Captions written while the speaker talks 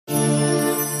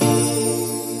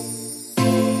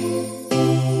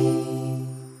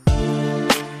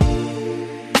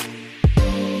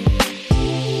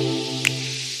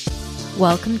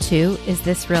Welcome to Is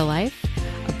This Real Life?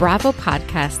 A Bravo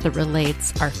podcast that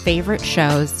relates our favorite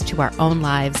shows to our own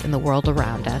lives and the world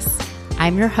around us.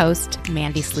 I'm your host,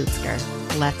 Mandy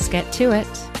Slutzker. Let's get to it.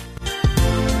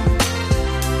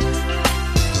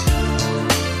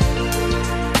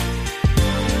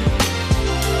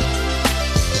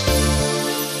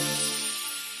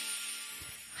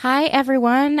 Hi,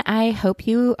 everyone. I hope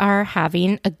you are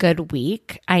having a good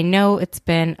week. I know it's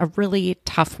been a really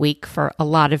tough week for a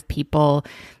lot of people.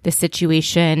 The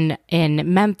situation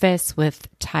in Memphis with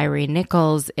Tyre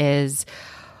Nichols is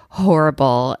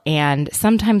horrible. And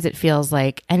sometimes it feels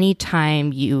like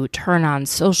anytime you turn on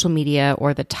social media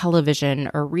or the television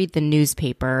or read the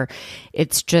newspaper,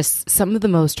 it's just some of the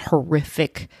most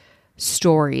horrific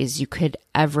stories you could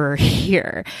ever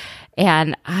hear.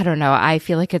 And I don't know, I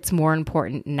feel like it's more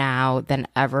important now than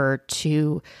ever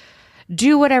to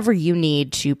do whatever you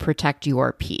need to protect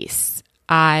your peace.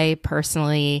 I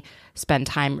personally spend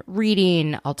time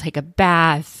reading, I'll take a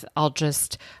bath, I'll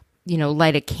just,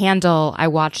 light a candle. I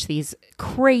watch these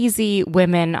crazy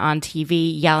women on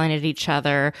TV yelling at each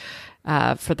other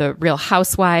for the Real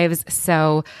Housewives.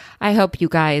 So I hope you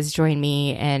guys join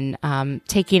me in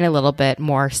taking a little bit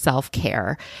more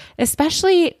self-care,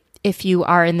 especially if you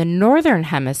are in the Northern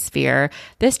Hemisphere.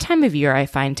 This time of year I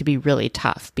find to be really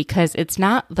tough because it's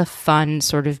not the fun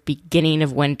sort of beginning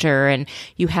of winter and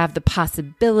you have the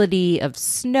possibility of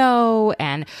snow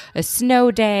and a snow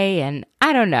day and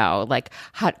I don't know, like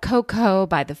hot cocoa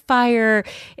by the fire.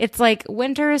 It's like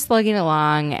winter is slugging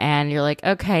along and you're like,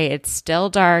 okay, it's still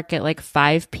dark at like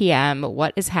 5 p.m.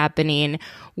 What is happening?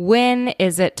 When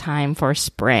is it time for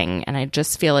spring? And I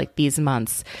just feel like these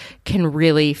months can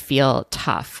really feel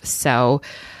tough. So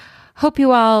hope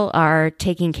you all are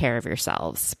taking care of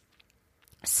yourselves.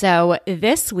 So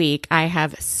this week I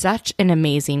have such an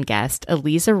amazing guest.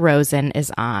 Eliza Rosen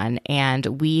is on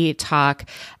and we talk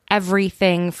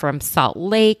everything from Salt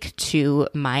Lake to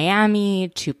Miami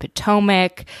to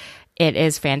Potomac. It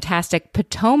is fantastic.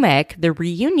 Potomac, the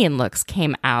reunion looks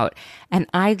came out and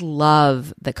I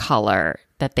love the color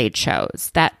that they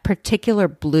chose. That particular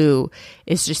blue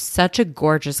is just such a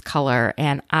gorgeous color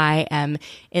and I am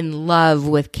in love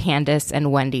with Candace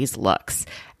and Wendy's looks.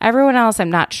 Everyone else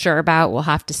I'm not sure about. We'll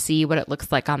have to see what it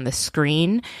looks like on the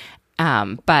screen.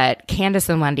 But Candace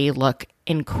and Wendy look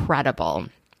incredible.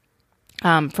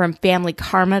 From Family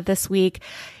Karma this week.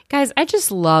 Guys, I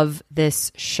just love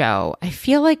this show. I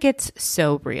feel like it's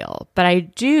so real, but I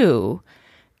do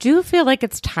feel like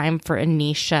it's time for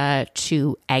Anisha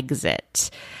to exit.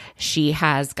 She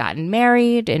has gotten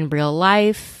married in real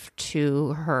life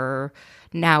to her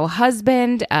now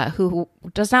husband, who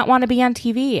does not want to be on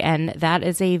TV. And that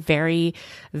is a very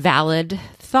valid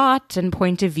thought and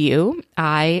point of view.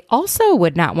 I also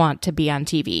would not want to be on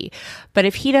TV. But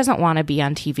if he doesn't want to be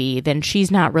on TV, then she's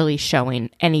not really showing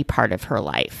any part of her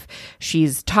life.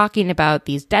 She's talking about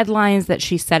these deadlines that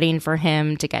she's setting for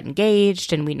him to get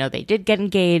engaged. And we know they did get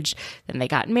engaged. Then they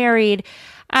got married.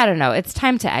 I don't know. It's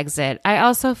time to exit. I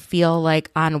also feel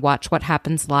like on Watch What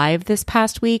Happens Live this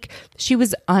past week, she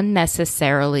was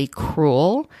unnecessarily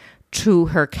cruel to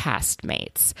her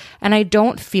castmates. And I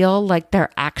don't feel like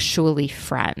they're actually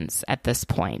friends at this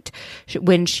point.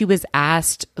 When she was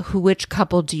asked, which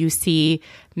couple do you see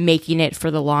making it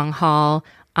for the long haul,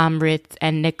 Amrit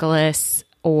and Nicholas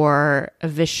or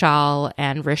Vishal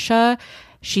and Risha,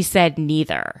 she said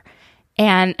neither.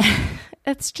 And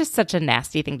it's just such a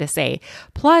nasty thing to say.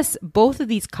 Plus, both of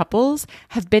these couples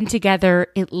have been together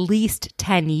at least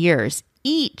 10 years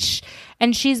each.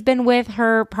 And she's been with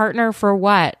her partner for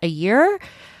what, a year?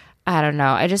 I don't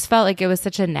know. I just felt like it was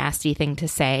such a nasty thing to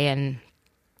say. And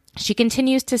she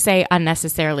continues to say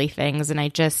unnecessarily things. And I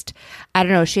don't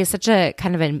know. She has such a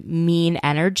kind of a mean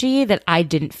energy that I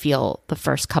didn't feel the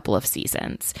first couple of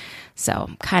seasons. So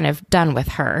I'm kind of done with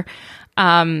her.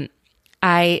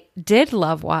 I did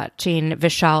love watching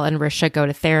Vishal and Risha go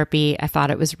to therapy. I thought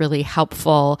it was really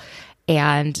helpful.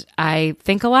 And I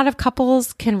think a lot of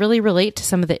couples can really relate to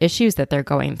some of the issues that they're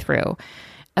going through.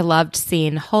 I loved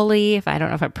seeing Holi, I don't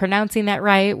know if I'm pronouncing that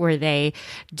right, where they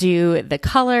do the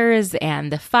colors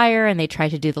and the fire and they try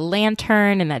to do the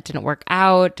lantern and that didn't work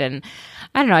out. And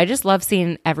I don't know, I just love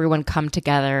seeing everyone come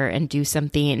together and do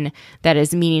something that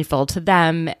is meaningful to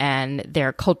them and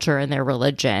their culture and their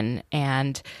religion.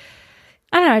 And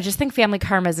I don't know, I just think Family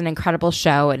Karma is an incredible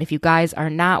show, and if you guys are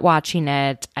not watching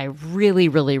it, I really,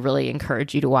 really, really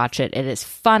encourage you to watch it. It is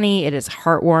funny, it is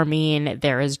heartwarming,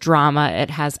 there is drama, it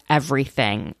has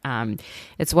everything.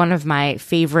 It's one of my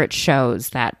favorite shows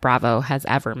that Bravo has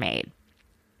ever made.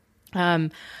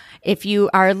 If you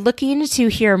are looking to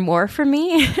hear more from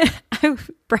me, I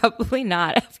Probably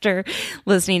not after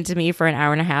listening to me for an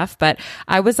hour and a half, but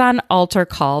I was on Altar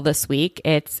Call this week.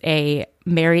 It's a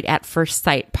Married at First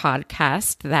Sight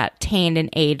podcast that Tane and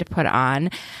Aid put on.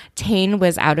 Tane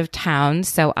was out of town,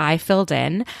 so I filled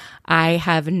in. I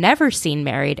have never seen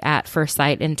Married at First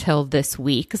Sight until this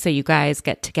week, so you guys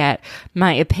get to get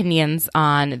my opinions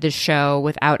on the show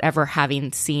without ever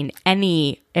having seen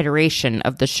any iteration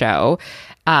of the show,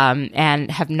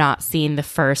 and have not seen the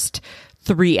first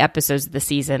 3 episodes of the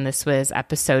season. This was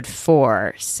episode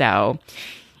 4, so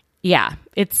yeah,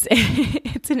 it's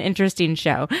it's an interesting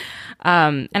show.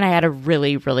 And I had a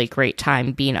really, really great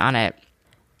time being on it.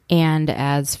 And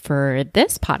as for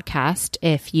this podcast,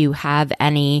 if you have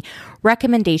any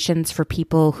recommendations for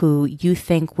people who you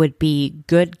think would be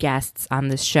good guests on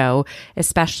this show,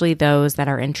 especially those that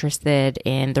are interested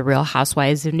in The Real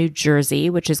Housewives of New Jersey,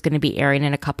 which is going to be airing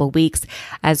in a couple weeks,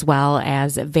 as well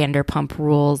as Vanderpump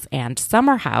Rules and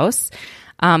Summer House,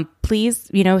 please,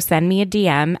 send me a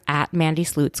DM at Mandy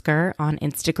Slutsker on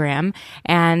Instagram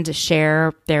and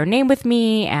share their name with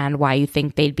me and why you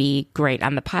think they'd be great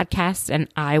on the podcast. And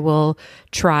I will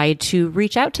try to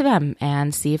reach out to them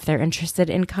and see if they're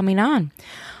interested in coming on.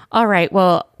 All right.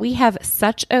 Well, we have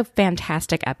such a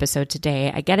fantastic episode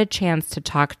today. I get a chance to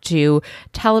talk to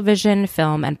television,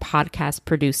 film, and podcast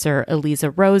producer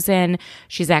Aliza Rosen.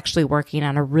 She's actually working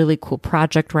on a really cool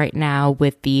project right now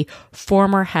with the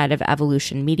former head of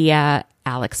Evolution Media,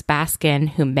 Alex Baskin,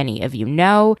 who many of you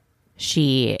know.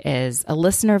 She is a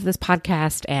listener of this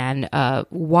podcast and a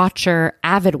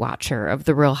avid watcher of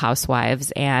The Real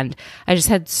Housewives. And I just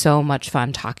had so much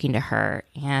fun talking to her.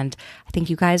 And I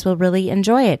think you guys will really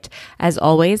enjoy it. As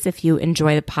always, if you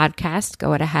enjoy the podcast,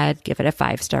 go ahead, give it a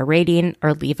 5-star rating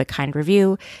or leave a kind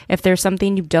review. If there's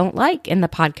something you don't like in the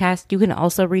podcast, you can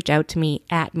also reach out to me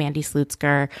at Mandy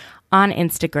Slutsker on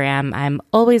Instagram. I'm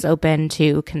always open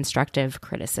to constructive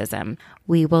criticism.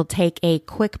 We will take a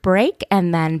quick break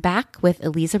and then back with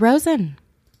Aliza Rosen.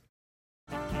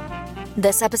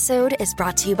 This episode is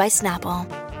brought to you by Snapple.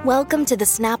 Welcome to the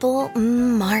Snapple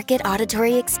Market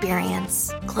Auditory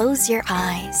Experience. Close your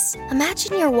eyes.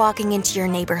 Imagine you're walking into your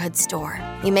neighborhood store.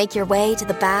 You make your way to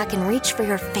the back and reach for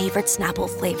your favorite Snapple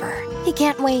flavor. You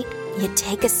can't wait. You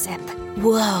take a sip.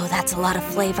 Whoa, that's a lot of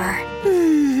flavor.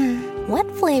 What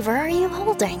flavor are you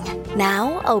holding?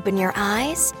 Now open your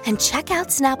eyes and check out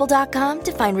Snapple.com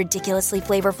to find ridiculously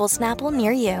flavorful Snapple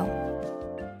near you.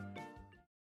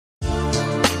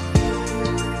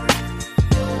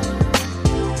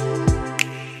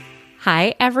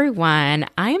 Hi, everyone.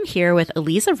 I am here with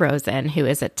Aliza Rosen, who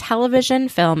is a television,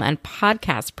 film, and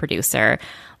podcast producer.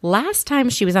 Last time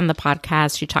she was on the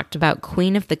podcast, she talked about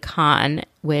Queen of the Con,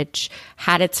 which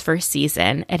had its first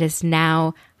season. It has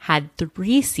now had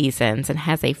 3 seasons and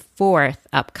has a 4th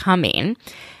upcoming.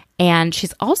 And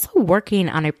she's also working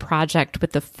on a project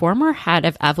with the former head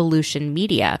of Evolution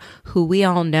Media, who we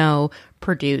all know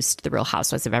produced The Real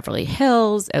Housewives of Beverly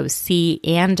Hills, OC,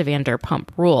 and Vanderpump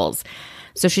Rules.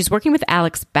 So she's working with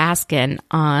Alex Baskin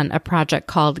on a project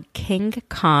called King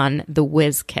Con, the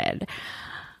Whiz Kid.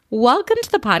 Welcome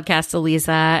to the podcast, Aliza,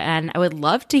 and I would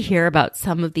love to hear about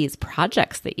some of these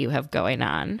projects that you have going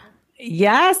on.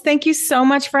 Yes, thank you so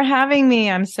much for having me.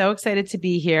 I'm so excited to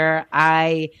be here.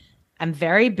 I'm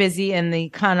very busy in the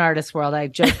con artist world. I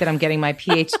joke that I'm getting my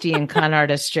PhD in con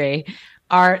artistry.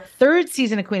 Our 3rd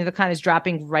season of Queen of the Con is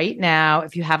dropping right now.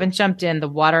 If you haven't jumped in, the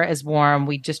water is warm.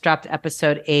 We just dropped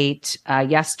episode 8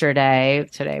 yesterday.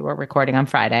 Today we're recording on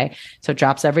Friday, so it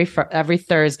drops every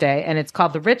Thursday, and it's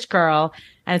called The Rich Girl,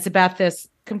 and it's about this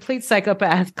complete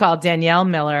psychopath called Danielle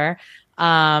Miller,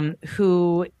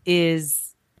 who is.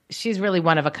 She's really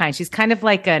one of a kind. She's kind of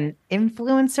like an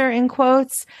influencer in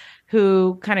quotes,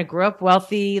 who kind of grew up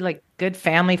wealthy, like good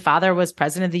family. Father was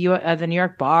president of the New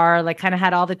York Bar, like kind of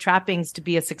had all the trappings to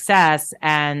be a success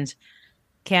and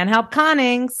can't help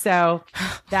conning. So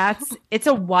it's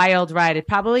a wild ride. It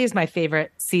probably is my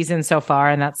favorite season so far.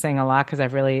 And that's saying a lot because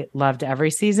I've really loved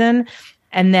every season.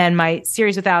 And then my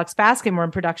series with Alex Baskin, we're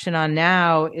in production on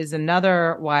now, is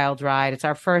another wild ride. It's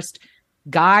our first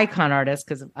guy con artist,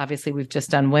 because obviously we've just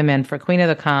done women for Queen of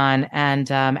the Con. And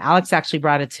Alex actually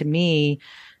brought it to me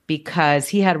because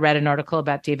he had read an article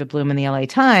about David Bloom in the LA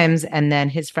Times. And then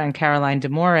his friend Caroline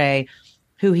Demore,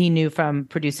 who he knew from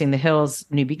producing The Hills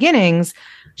New Beginnings,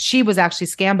 she was actually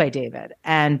scammed by David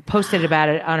and posted about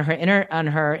it on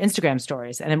her Instagram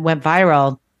stories. And it went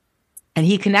viral. And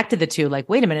he connected the two, like,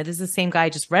 wait a minute, this is the same guy I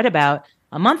just read about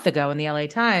a month ago in the LA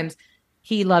Times.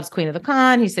 He loves Queen of the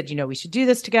Con. He said, we should do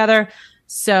this together.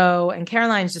 So, and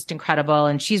Caroline's just incredible.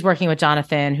 And she's working with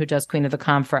Jonathan, who does Queen of the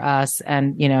Com for us.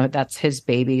 And, that's his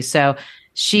baby. So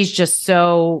she's just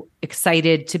so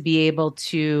excited to be able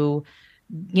to,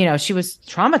 she was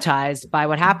traumatized by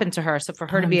what happened to her. So for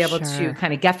her to be able to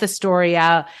kind of get the story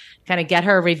out, kind of get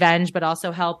her revenge, but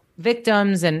also help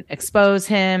victims and expose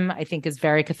him, I think is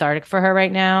very cathartic for her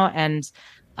right now. And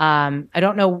I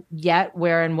don't know yet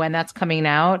where and when that's coming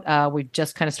out. We've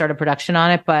just kind of started production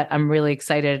on it, but I'm really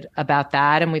excited about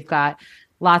that. And we've got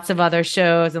lots of other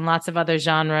shows and lots of other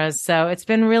genres. So it's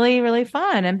been really, really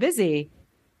fun and busy.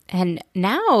 And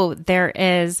now there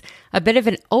is a bit of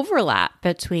an overlap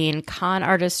between con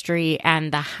artistry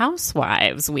and the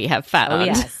housewives, we have found. Oh,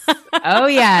 yes. Oh,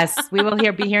 yes. We will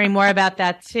be hearing more about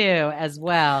that too, as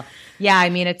well. Yeah. I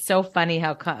mean, it's so funny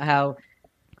how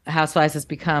Housewives has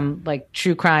become like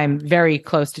true crime, very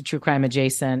close to true crime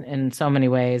adjacent in so many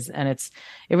ways. And it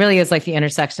really is like the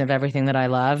intersection of everything that I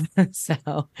love.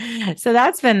 So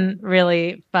that's been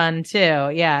really fun too.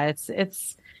 Yeah.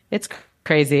 It's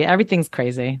crazy. Everything's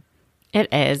crazy.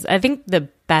 It is. I think the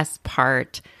best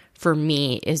part for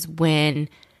me is when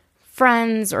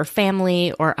friends or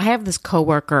family, or I have this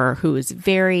coworker who is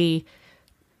very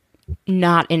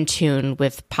not in tune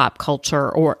with pop culture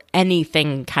or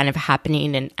anything kind of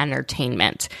happening in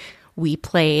entertainment. We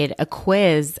played a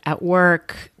quiz at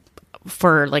work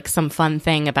for like some fun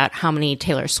thing about how many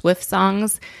Taylor Swift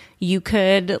songs you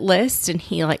could list, and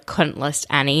he like couldn't list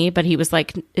any, but he was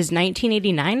like, is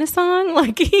 1989 a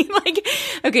song?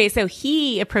 Okay, so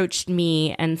he approached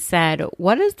me and said,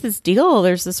 what is this deal?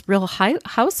 There's this real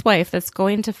housewife that's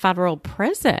going to federal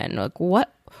prison. Like, what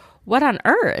on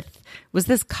earth? Was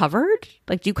this covered?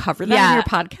 Like, do you cover that on your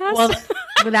podcast?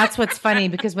 Well, that's what's funny,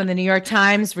 because when the New York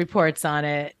Times reports on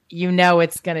it,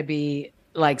 it's going to be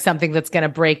like something that's going to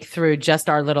break through just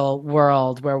our little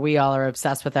world where we all are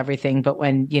obsessed with everything. But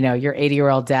when, your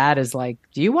 80-year-old dad is like,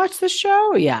 do you watch the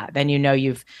show? Yeah. Then,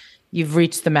 you've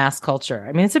reached the mass culture.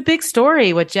 I mean, it's a big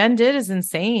story. What Jen did is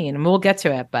insane. And we'll get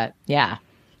to it, but yeah.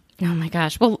 Oh my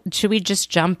gosh. Well, should we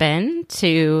just jump in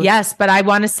to... Yes, but I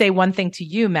want to say one thing to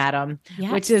you, madam,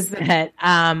 yes. Which is that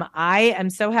I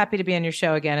am so happy to be on your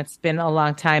show again. It's been a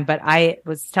long time, but I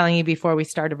was telling you before we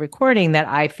started recording that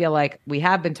I feel like we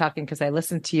have been talking because I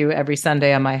listen to you every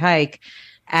Sunday on my hike,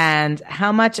 and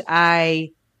how much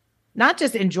I not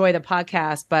just enjoy the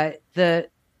podcast, but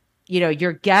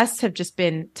your guests have just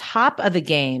been top of the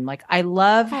game. Like, I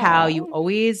love how you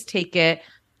always take it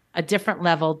a different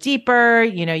level deeper.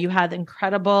 You had an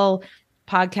incredible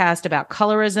podcast about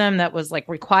colorism that was like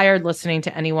required listening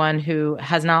to anyone who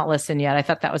has not listened yet. I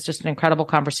thought that was just an incredible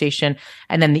conversation.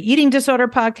 And then the eating disorder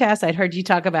podcast, I'd heard you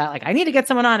talk about like, I need to get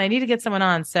someone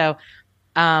on. So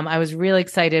I was really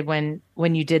excited when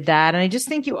you did that. And I just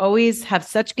think you always have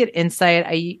such good insight.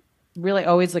 I really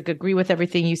always like agree with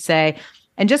everything you say.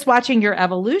 And just watching your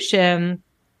evolution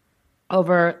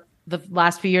over the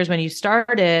last few years when you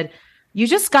started, you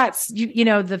just got,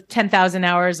 the 10,000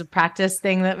 hours of practice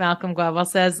thing that Malcolm Gladwell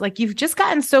says, like, you've just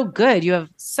gotten so good. You have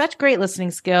such great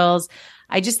listening skills.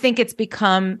 I just think it's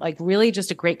become like really just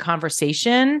a great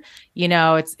conversation.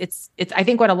 It's I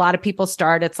think when a lot of people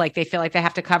start, it's like they feel like they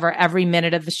have to cover every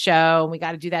minute of the show, and we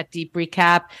got to do that deep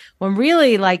recap, when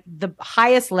really like the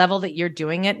highest level that you're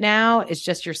doing it now is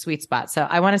just your sweet spot. So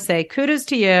I want to say kudos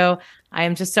to you. I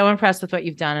am just so impressed with what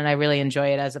you've done, and I really enjoy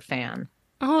it as a fan.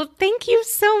 Oh, thank you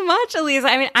so much, Elise.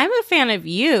 I mean, I'm a fan of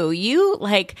you. You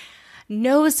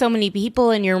know so many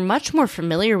people, and you're much more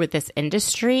familiar with this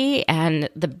industry and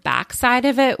the backside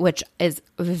of it, which is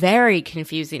very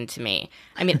confusing to me.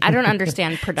 I mean, I don't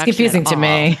understand production. It's confusing to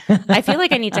me. I feel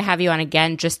like I need to have you on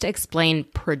again just to explain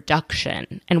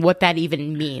production and what that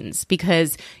even means,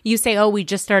 because you say, oh, we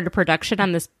just started production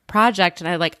on this project,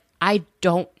 and I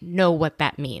don't know what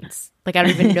that means. Like, I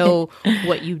don't even know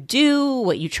what you do,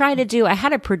 what you try to do. I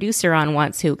had a producer on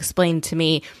once who explained to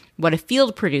me what a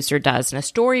field producer does and a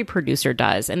story producer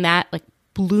does. And that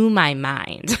blew my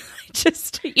mind.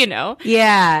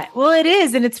 Yeah, well, it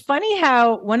is. And it's funny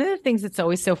how one of the things that's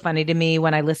always so funny to me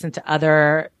when I listen to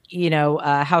other,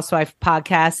 housewife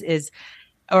podcasts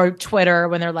or Twitter,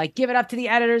 when they're like, give it up to the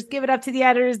editors, give it up to the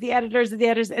editors, the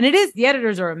editors. And it is, the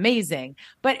editors are amazing,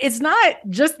 but it's not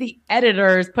just the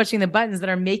editors pushing the buttons that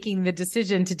are making the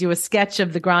decision to do a sketch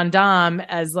of the Grand Dame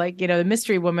as the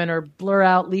mystery woman, or blur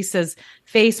out Lisa's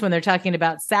face when they're talking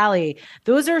about Sally.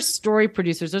 Those are story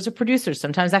producers. Those are producers.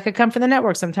 Sometimes that could come from the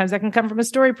network. Sometimes that can come from a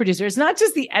story producer. It's not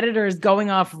just the editors going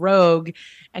off rogue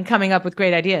and coming up with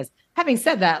great ideas. Having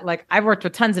said that, I've worked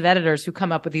with tons of editors who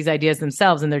come up with these ideas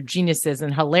themselves, and they're geniuses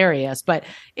and hilarious, but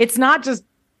it's not just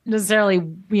necessarily,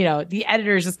 the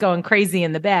editors just going crazy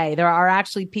in the bay. There are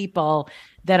actually people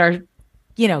that are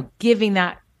giving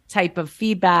that type of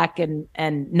feedback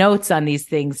and notes on these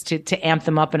things to amp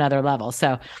them up another level.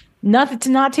 So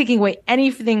not taking away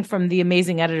anything from the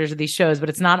amazing editors of these shows, but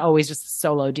it's not always just a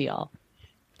solo deal.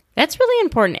 That's really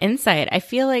important insight. I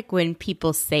feel like when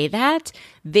people say that,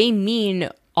 they mean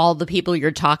all the people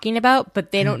you're talking about,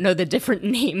 but they don't know the different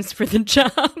names for the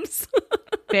jobs.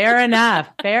 Fair enough.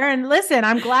 Listen,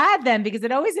 I'm glad then, because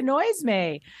it always annoys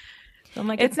me. So I'm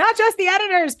like, it's not just the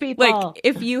editors, people. Like,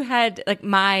 if you had like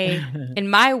in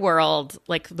my world,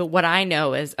 like what I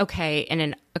know is, okay,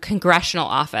 in a congressional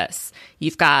office,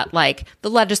 you've got like the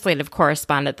legislative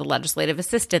correspondent, the legislative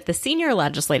assistant, the senior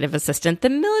legislative assistant, the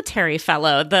military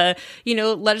fellow, the,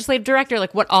 legislative director,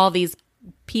 like what all these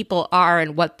people are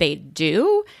and what they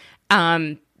do.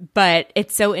 But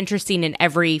it's so interesting in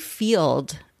every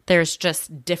field. There's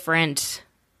just different.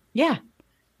 Yeah.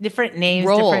 Different names,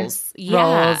 roles. Different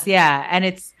roles. Yeah. And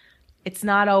it's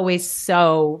not always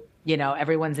so,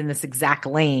 everyone's in this exact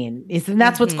lane. And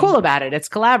that's what's cool about it. It's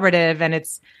collaborative, and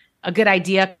it's a good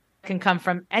idea can come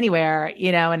from anywhere,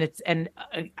 and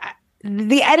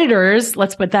the editors,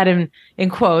 let's put that in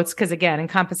quotes, because again,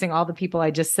 encompassing all the people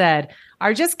I just said,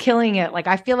 are just killing it. Like,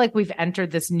 I feel like we've entered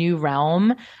this new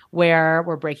realm where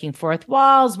we're breaking fourth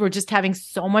walls. We're just having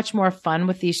so much more fun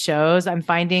with these shows. I'm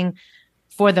finding,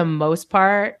 for the most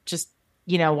part, just,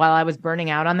 while I was burning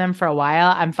out on them for a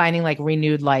while, I'm finding like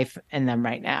renewed life in them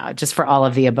right now, just for all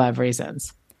of the above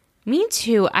reasons. Me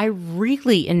too. I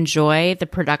really enjoy the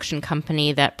production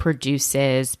company that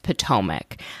produces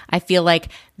Potomac. I feel like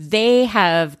they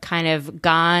have kind of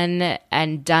gone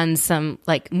and done some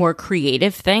like more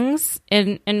creative things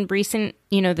in recent,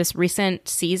 this recent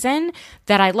season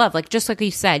that I love. Like, just like you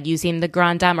said, using the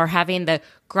Grand Dame or having the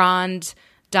Grand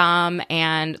Dame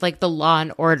and like the Law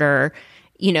and Order,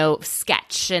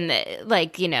 sketch, and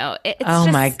like, it's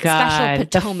just my God. Special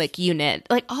Potomac unit.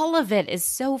 Like, all of it is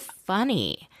so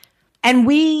funny. And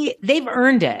they've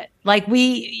earned it. Like,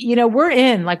 we're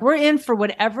in for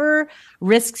whatever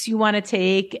risks you want to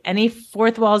take, any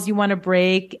fourth walls you want to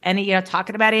break, any,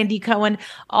 talking about Andy Cohen,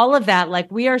 all of that.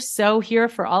 Like, we are so here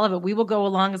for all of it. We will go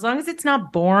along as long as it's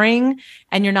not boring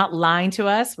and you're not lying to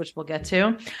us, which we'll get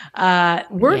to.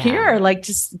 We're here. Like,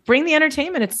 just bring the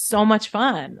entertainment. It's so much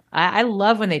fun. I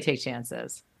love when they take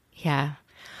chances. Yeah.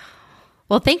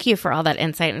 Well, thank you for all that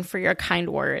insight and for your kind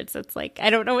words. It's like,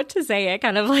 I don't know what to say. I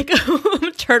kind of like a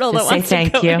turtle that wants to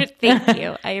go. Thank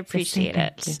you. I appreciate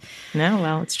it. No,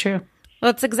 well, it's true. Well,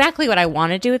 it's exactly what I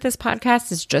want to do with this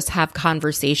podcast, is just have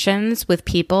conversations with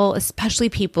people, especially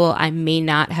people I may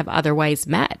not have otherwise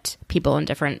met. People in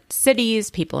different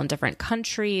cities, people in different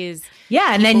countries.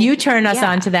 Yeah, and then you turn us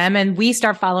on to them, and we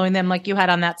start following them, like you had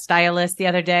on that stylist the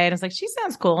other day. And it's like, she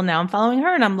sounds cool. Now I'm following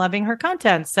her, and I'm loving her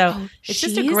content. So it's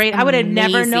just a great, I would have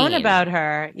never known about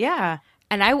her. Yeah.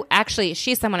 And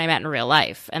she's someone I met in real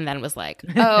life and then was like,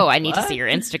 oh, I need to see your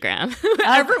Instagram.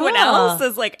 Everyone else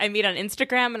is like, I meet on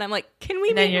Instagram, and I'm like, can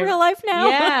we meet in real life now?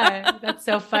 Yeah, that's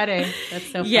so funny.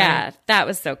 Yeah, that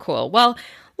was so cool. Well,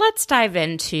 let's dive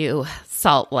into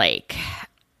Salt Lake.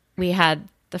 We had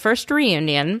the first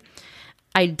reunion.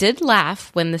 I did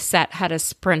laugh when the set had a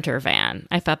Sprinter van.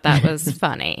 I thought that was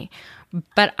funny.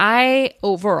 But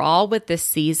overall with this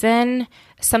season,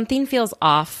 something feels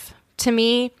off to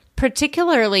me.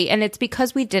 Particularly, and it's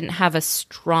because we didn't have a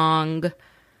strong,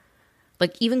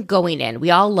 like, even going in,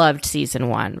 we all loved season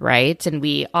 1, right? And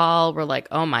we all were like,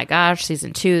 oh my gosh,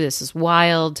 season 2, this is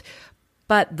wild.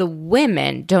 But the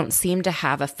women don't seem to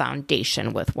have a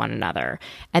foundation with one another.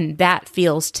 And that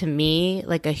feels to me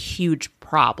like a huge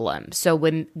problem. So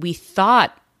when we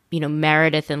thought,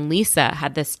 Meredith and Lisa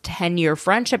had this 10-year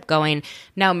friendship going,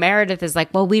 now Meredith is like,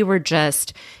 well, we were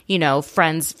just,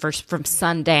 friends from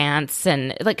Sundance.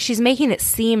 And like, she's making it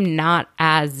seem not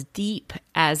as deep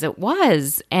as it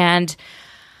was. And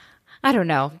I don't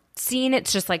know, seeing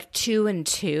it's just like 2 and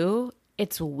 2,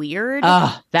 it's weird.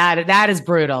 Oh, that is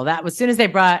brutal. That as soon as they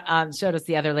showed us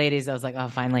the other ladies, I was like, oh,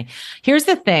 finally. Here's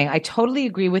the thing. I totally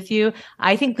agree with you.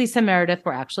 I think Lisa and Meredith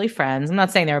were actually friends. I'm not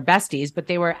saying they were besties, but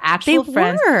they were actual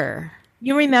friends.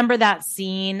 You remember that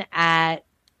scene at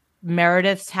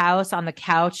Meredith's house on the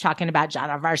couch talking about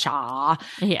Jennifer Shaw,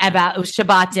 about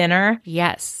Shabbat dinner?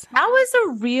 Yes. That was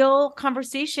a real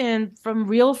conversation from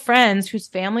real friends whose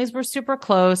families were super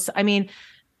close. I mean,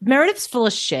 Meredith's full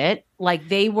of shit. Like,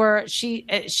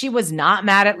 she was not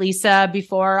mad at Lisa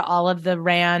before all of the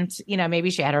rant. Maybe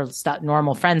she had her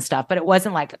normal friend stuff, but it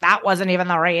wasn't like, that wasn't even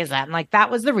the reason. Like, that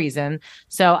was the reason.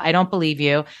 So I don't believe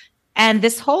you. And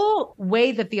this whole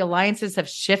way that the alliances have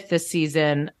shifted this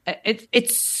season,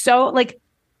 it's so like,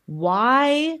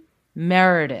 why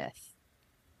Meredith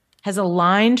has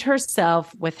aligned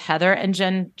herself with Heather and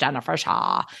Jennifer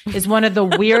Shaw is one of the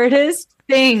weirdest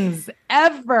things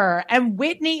ever. And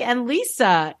Whitney and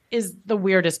Lisa is the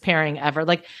weirdest pairing ever.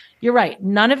 Like, you're right.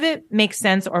 None of it makes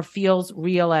sense or feels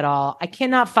real at all. I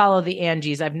cannot follow the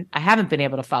Angies. I haven't been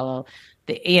able to follow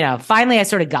finally I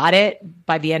sort of got it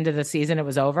by the end of the season. It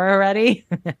was over already.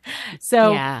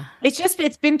 So yeah.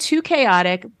 It's been too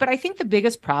chaotic. But I think the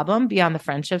biggest problem beyond the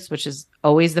friendships, which is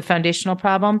always the foundational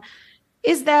problem,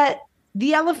 is that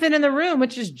the elephant in the room,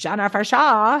 which is Jennifer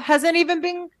Shaw, hasn't even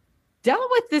been dealt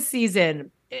with this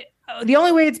season. The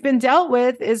only way it's been dealt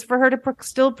with is for her to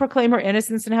still proclaim her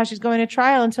innocence and how she's going to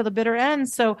trial until the bitter end.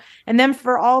 So, and then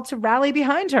for all to rally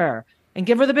behind her and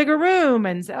give her the bigger room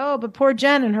and say, oh, but poor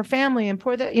Jen and her family and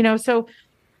so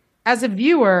as a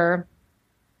viewer,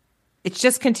 it's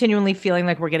just continually feeling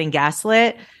like we're getting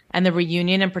gaslit. And the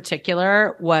reunion in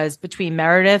particular was between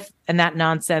Meredith and that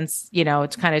nonsense,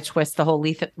 it's kind of twist the whole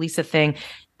Lisa thing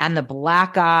and the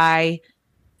black eye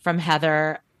from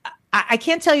Heather. I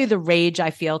can't tell you the rage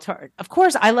I feel to her. Of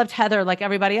course, I loved Heather like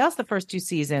everybody else the first 2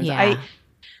 seasons. Yeah.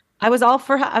 I was all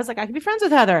for her. I was like, I can be friends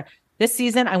with Heather. This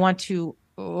season, I want to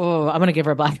I'm going to give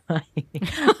her a black eye.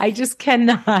 I just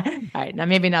cannot. All right. Now,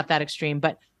 maybe not that extreme,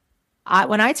 but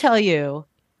when I tell you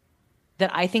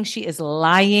that I think she is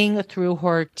lying through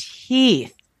her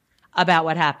teeth about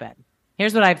what happened,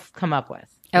 here's what I've come up with.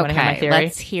 You want to hear my theory?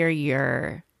 Let's hear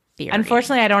your theory.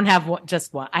 Unfortunately, I don't have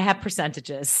just one. I have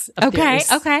percentages of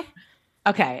theories.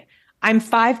 Okay. I'm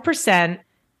 5%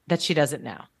 that she doesn't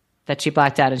know, that she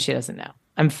blacked out and she doesn't know.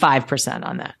 I'm 5%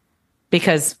 on that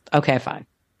because, okay, fine.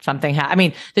 Something happened. I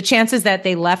mean, the chances that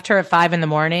they left her at 5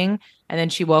 a.m. and then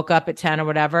she woke up at 10 or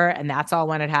whatever, and that's all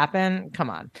when it happened.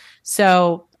 Come on.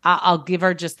 So I'll give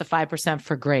her just the 5%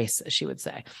 for grace, as she would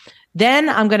say. Then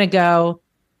I'm going to go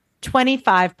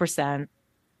 25%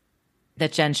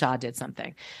 that Jen Shah did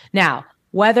something. Now,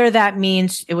 whether that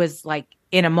means it was like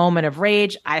in a moment of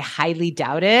rage, I highly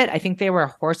doubt it. I think they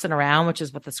were horsing around, which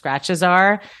is what the scratches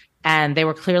are. And they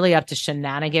were clearly up to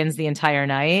shenanigans the entire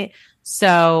night.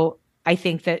 So I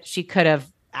think that she could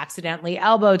have accidentally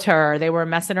elbowed her. They were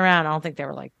messing around. I don't think they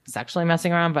were like sexually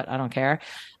messing around, but I don't care.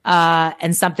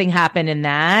 And something happened in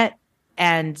that.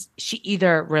 And she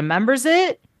either remembers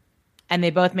it and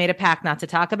they both made a pact not to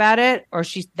talk about it, or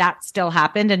that still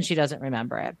happened and she doesn't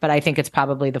remember it. But I think it's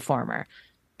probably the former.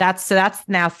 That's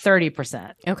now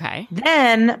 30%. Okay.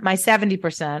 Then my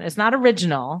 70% is not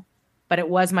original, but it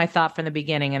was my thought from the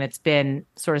beginning. And it's been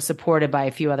sort of supported by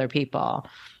a few other people.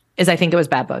 Is I think it was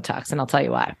bad Botox, and I'll tell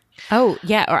you why. Oh,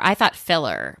 yeah. Or I thought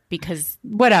filler because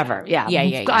whatever. Yeah.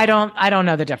 I don't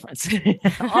know the difference.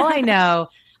 All I know,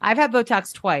 I've had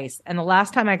Botox twice, and the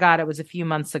last time I got it was a few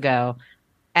months ago.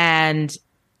 And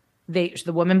the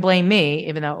woman blamed me,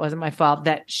 even though it wasn't my fault,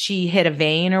 that she hit a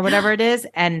vein or whatever it is.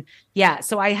 And yeah,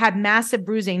 so I had massive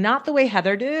bruising, not the way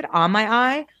Heather did on my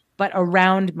eye, but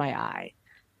around my eye.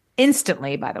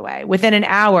 Instantly, by the way, within an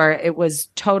hour, it was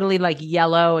totally like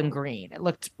yellow and green. It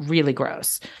looked really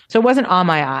gross. So it wasn't on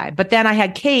my eye. But then I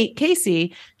had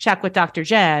Casey check with Dr.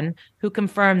 Jen, who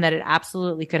confirmed that it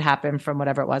absolutely could happen from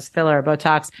whatever it was, filler or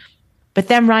Botox. But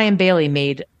then Ryan Bailey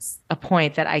made a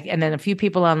point and then a few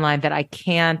people online that I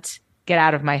can't get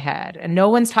out of my head. And no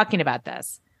one's talking about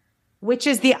this, which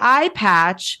is the eye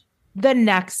patch the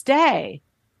next day.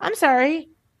 I'm sorry.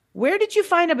 Where did you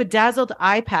find a bedazzled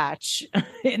eye patch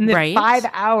in the 5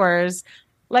 hours?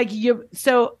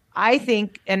 So I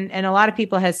think, and a lot of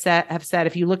people have said,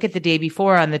 if you look at the day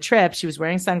before on the trip, she was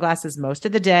wearing sunglasses most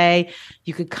of the day.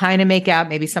 You could kind of make out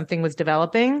maybe something was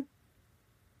developing.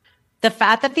 The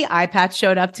fact that the eye patch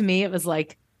showed up to me, it was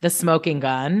like the smoking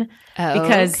gun.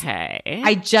 Because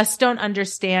I just don't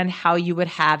understand how you would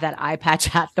have that eye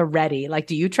patch at the ready. Like,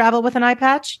 do you travel with an eye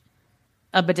patch?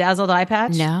 A bedazzled eye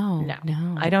patch? No,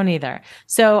 I don't either.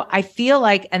 So I feel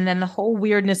like, and then the whole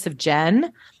weirdness of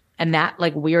Jen and that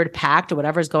like weird pact or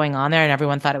whatever's going on there, and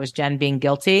everyone thought it was Jen being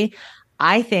guilty.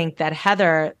 I think that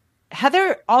Heather,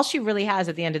 all she really has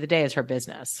at the end of the day is her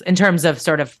business in terms of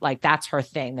sort of like, that's her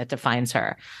thing that defines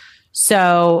her.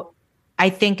 So I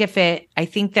think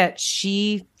that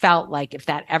she felt like if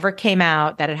that ever came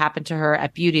out, that it happened to her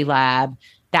at Beauty Lab,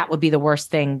 that would be the worst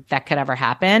thing that could ever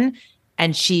happen.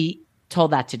 And she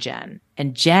told that to Jen.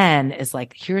 And Jen is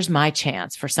like, here's my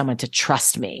chance for someone to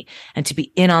trust me and to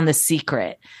be in on the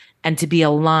secret and to be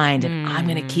aligned. And I'm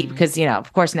going to keep, because,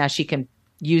 of course, now she can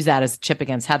use that as a chip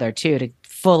against Heather too, to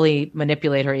fully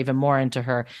manipulate her even more into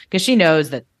her, because she knows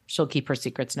that she'll keep her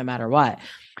secrets no matter what.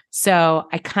 So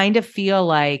I kind of feel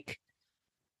like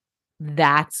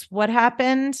that's what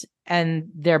happened. And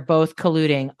they're both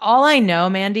colluding. All I know,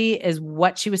 Mandy, is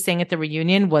what she was saying at the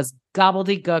reunion was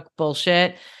gobbledygook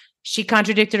bullshit. She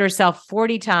contradicted herself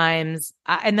 40 times.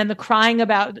 And then the crying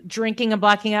about drinking and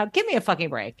blacking out. Give me a fucking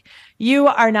break. You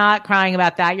are not crying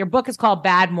about that. Your book is called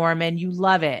Bad Mormon. You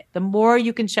love it. The more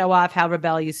you can show off how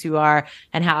rebellious you are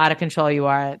and how out of control you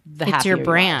are, the happier It's your you are.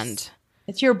 brand.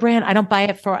 It's your brand. I don't buy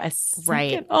it for a second.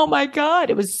 Right. Oh my God.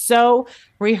 It was so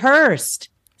rehearsed.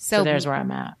 So there's where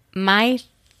I'm at. My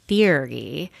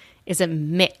theory is a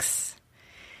mix.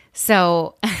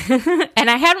 So, and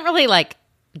I hadn't really like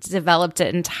developed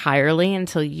it entirely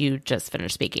until you just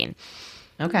finished speaking.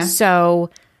 Okay. So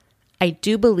I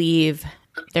do believe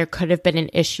there could have been an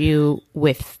issue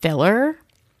with filler,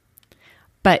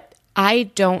 but I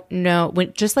don't know.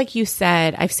 Just like you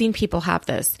said, I've seen people have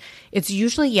this. It's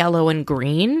usually yellow and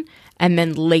green and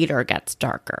then later gets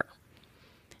darker.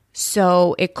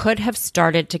 So it could have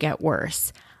started to get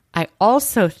worse. I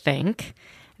also think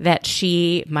that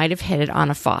she might have hit it on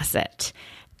a faucet.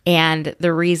 And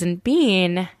the reason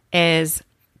being is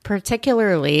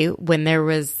particularly when there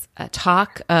was a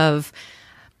talk of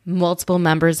multiple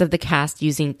members of the cast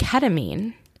using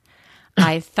ketamine,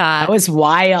 I thought, That was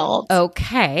wild.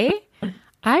 okay,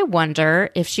 I wonder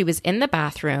if she was in the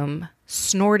bathroom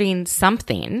snorting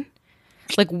something.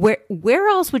 Like where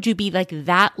else would you be like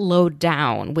that low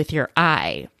down with your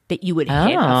eye that you would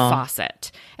hit a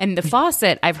faucet? And the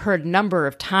faucet, I've heard a number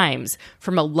of times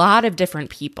from a lot of different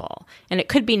people, and it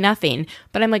could be nothing,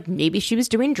 but I'm like, maybe she was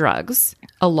doing drugs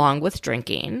along with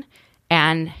drinking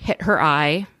and hit her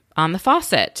eye on the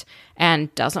faucet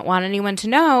and doesn't want anyone to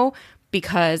know,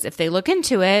 because if they look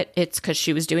into it, it's because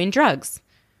she was doing drugs.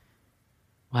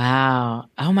 Wow.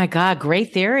 Oh my God.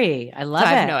 Great theory. I love So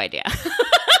it. I have no idea.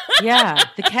 Yeah.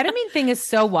 The ketamine thing is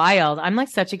so wild. I'm like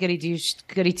such a goody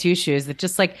two shoes that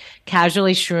just like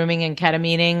casually shrooming and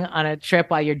ketamining on a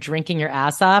trip while you're drinking your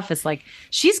ass off. It's like,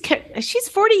 she's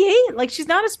 48. Like she's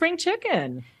not a spring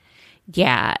chicken.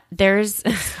 Yeah, there's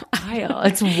Wild.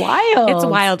 It's wild. It's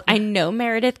wild. I know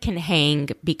Meredith can hang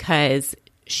because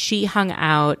she hung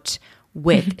out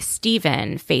with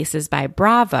Steven, Faces by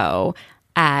Bravo,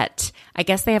 at, I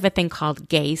guess they have a thing called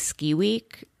Gay Ski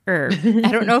Week, or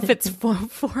I don't know if it's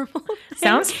formal.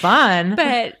 Sounds fun.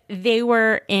 But they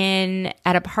were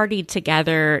at a party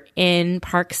together in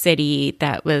Park City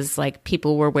that was like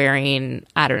people were wearing,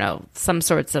 I don't know, some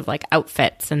sorts of like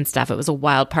outfits and stuff. It was a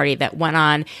wild party that went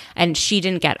on, and she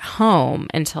didn't get home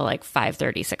until like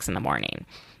 5:36 in the morning.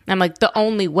 I'm like, the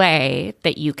only way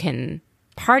that you can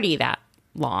party that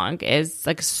long is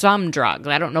like some drug.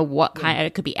 I don't know what kind.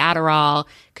 It could be Adderall,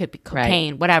 could be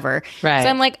cocaine, whatever. Right. So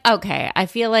I'm like, okay, I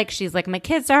feel like she's like, my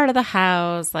kids are out of the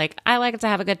house. Like, I like to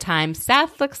have a good time.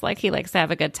 Seth looks like he likes to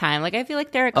have a good time. Like, I feel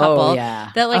like they're a couple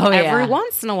that like every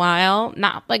once in a while,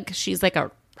 not like she's like a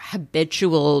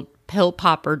habitual pill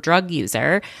popper drug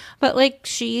user, but like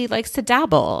she likes to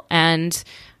dabble. And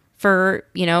for,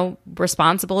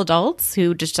 responsible adults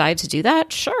who decide to do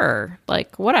that, sure,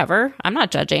 like whatever. I'm not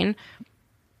judging.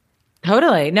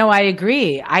 Totally. No, I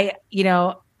agree. I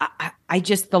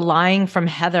just, the lying from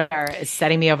Heather is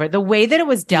setting me over. The way that it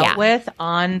was dealt with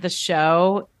on the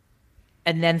show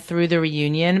and then through the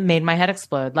reunion made my head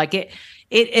explode. Like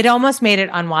it almost made it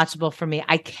unwatchable for me.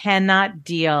 I cannot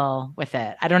deal with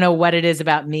it. I don't know what it is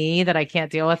about me that I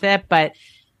can't deal with it, but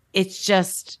it's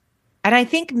just, and I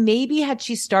think maybe had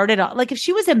she started off, like if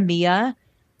she was a Mia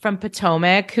from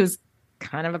Potomac, who's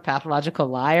kind of a pathological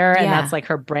liar, and that's like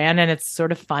her brand, and it's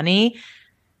sort of funny,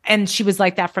 and she was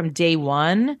like that from day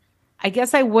one, I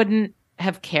guess I wouldn't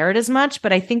have cared as much.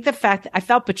 But I think the fact that I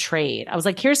felt betrayed, I was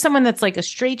like, here's someone that's like a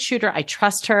straight shooter, I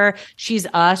trust her, she's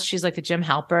us, she's like the Jim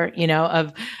Halpert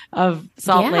of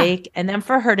Salt Lake, and then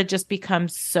for her to just become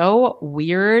so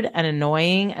weird and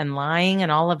annoying and lying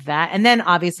and all of that, and then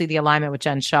obviously the alignment with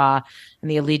Jen Shaw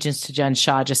and the allegiance to Jen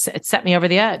Shaw, just it set me over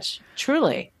the edge,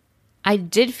 truly. I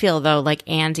did feel, though, like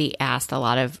Andy asked a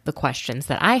lot of the questions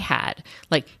that I had.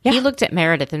 Like, he looked at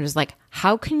Meredith and was like,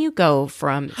 how can you go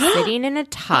from sitting in a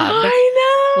tub,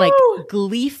 like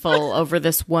gleeful over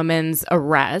this woman's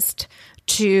arrest,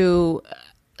 to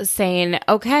saying,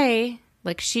 okay,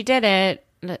 like she did it.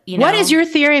 What is your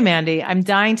theory, Mandy? I'm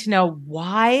dying to know,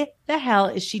 why the hell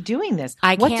is she doing this?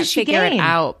 I what can't does she figure gain? it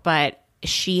out, but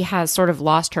she has sort of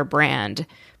lost her brand,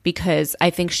 because I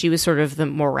think she was sort of the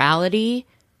morality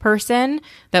person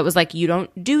that was like, you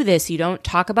don't do this, you don't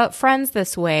talk about friends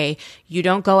this way, you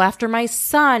don't go after my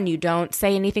son, you don't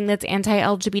say anything that's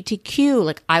anti-LGBTQ,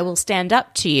 like I will stand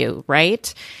up to you,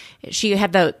 right? She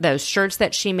had those shirts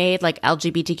that she made, like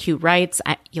LGBTQ rights,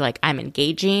 I'm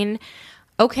engaging.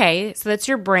 Okay, so that's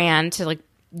your brand to like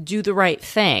do the right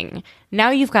thing.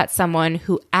 Now you've got someone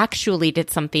who actually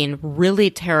did something really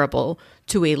terrible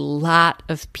to a lot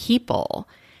of people,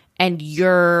 and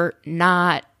you're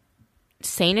not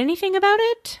saying anything about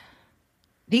it?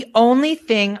 The only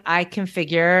thing I can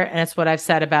figure, and it's what I've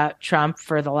said about Trump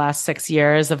for the last 6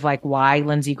 years of like why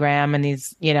Lindsey Graham and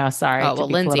these, sorry to be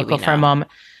Lindsey, political for a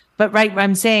moment. But what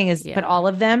I'm saying is, but all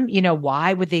of them,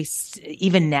 why would they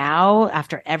even now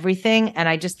after everything? And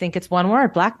I just think it's one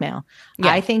word, blackmail.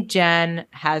 Yeah. I think Jen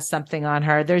has something on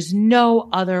her. There's no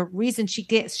other reason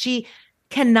she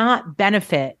cannot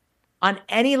benefit on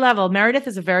any level. Meredith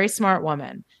is a very smart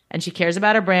woman and she cares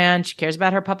about her brand. She cares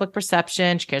about her public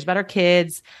perception. She cares about her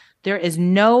kids. There is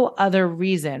no other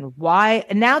reason why.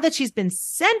 And now that she's been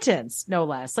sentenced, no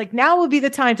less, like now would be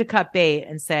the time to cut bait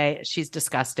and say, she's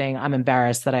disgusting. I'm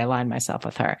embarrassed that I aligned myself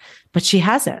with her. But she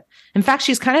hasn't. In fact,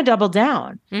 she's kind of doubled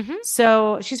down. Mm-hmm.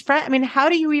 So she's, how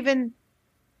do you even,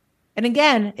 and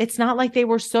again, it's not like they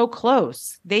were so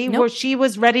close. She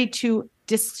was ready to,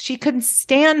 she couldn't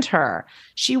stand her.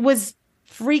 She was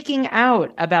freaking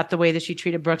out about the way that she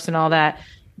treated Brooks and all that.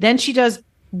 Then she does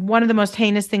one of the most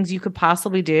heinous things you could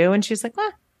possibly do. And she's like,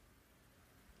 "What?"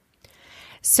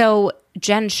 So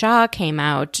Jen Shah came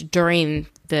out during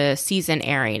the season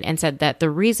airing and said that the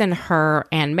reason her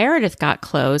and Meredith got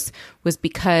close was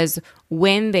because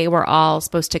when they were all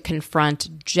supposed to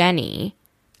confront Jenny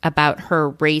about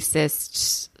her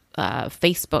racist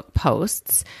Facebook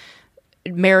posts,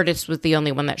 Meredith was the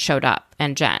only one that showed up,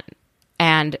 and Jen.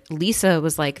 And Lisa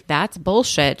was like, that's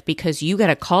bullshit because you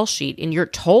get a call sheet and you're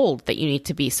told that you need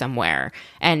to be somewhere.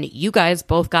 And you guys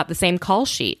both got the same call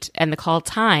sheet and the call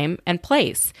time and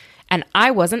place. And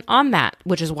I wasn't on that,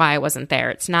 which is why I wasn't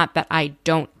there. It's not that I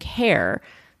don't care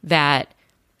that,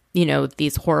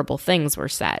 these horrible things were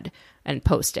said and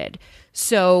posted.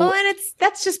 So, and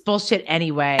that's just bullshit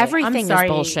anyway. Everything is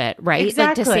bullshit, right?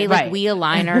 Exactly, like to say right. we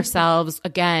align ourselves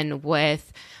again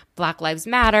with Black Lives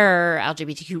Matter,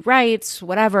 LGBTQ rights,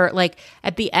 whatever. Like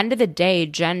at the end of the day,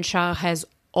 Jen Shah has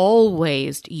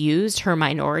always used her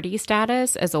minority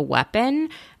status as a weapon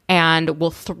and will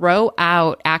throw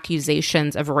out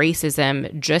accusations of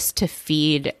racism just to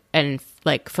feed and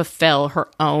fulfill her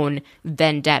own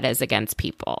vendettas against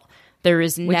people. There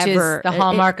is Which never is the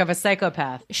hallmark of a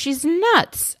psychopath. She's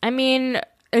nuts. I mean,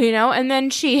 and then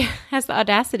she has the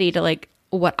audacity to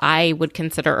what I would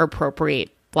consider appropriate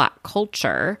Black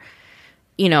culture,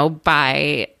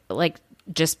 by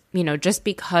just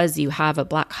because you have a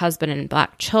Black husband and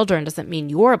Black children doesn't mean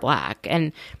you're Black.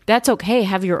 And that's okay.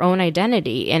 Have your own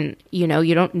identity. And, you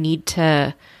don't need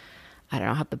to,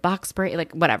 have the box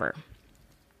braid, whatever.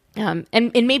 And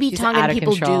maybe She's Tongan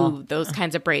people do those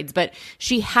kinds of braids, but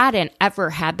she hadn't ever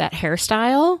had that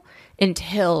hairstyle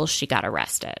until she got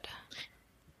arrested.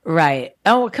 Right.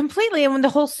 Oh, completely. And when the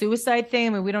whole suicide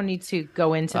thing, we don't need to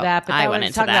go into that, but I went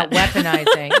into talking that. about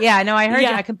weaponizing. Yeah, no, I heard you.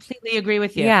 I completely agree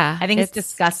with you. Yeah. I think it's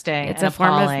disgusting. It's a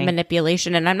form of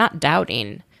manipulation. And I'm not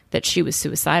doubting that she was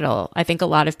suicidal. I think a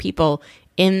lot of people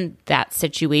in that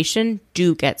situation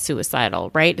do get suicidal,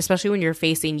 right? Especially when you're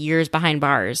facing years behind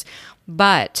bars.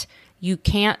 But you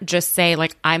can't just say,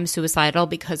 I'm suicidal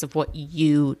because of what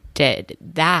you did.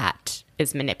 That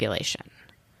is manipulation.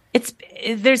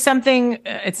 There's something,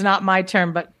 it's not my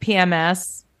term, but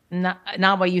PMS,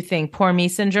 not what you think, poor me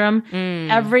syndrome.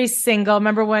 Every single,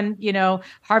 remember when,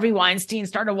 Harvey Weinstein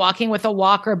started walking with a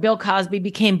walker, Bill Cosby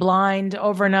became blind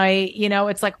overnight.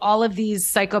 It's like all of these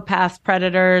psychopath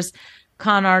predators,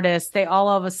 con artists, they all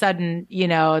of a sudden,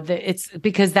 it's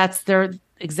because that's their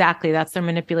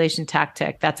manipulation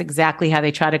tactic. That's exactly how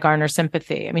they try to garner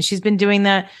sympathy. I mean, she's been doing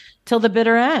that till the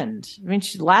bitter end. I mean,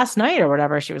 last night or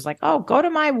whatever, she was like, "Oh, go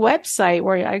to my website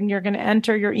where you're going to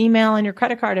enter your email and your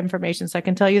credit card information so I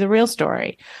can tell you the real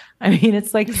story." I mean,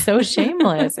 it's so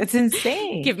shameless. It's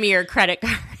insane. Give me your credit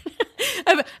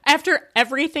card. After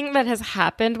everything that has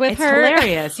happened with her. It's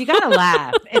hilarious. You got to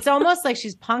laugh. It's almost like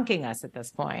she's punking us at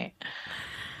this point.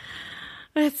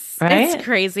 It's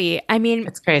crazy. I mean,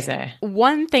 it's crazy.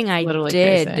 One thing I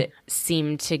did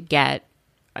seem to get,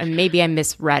 and maybe I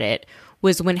misread it,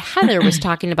 was when Heather was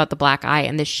talking about the black eye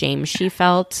and the shame she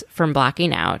felt from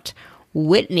blacking out.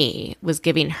 Whitney was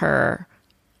giving her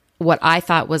what I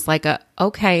thought was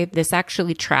okay, this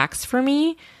actually tracks for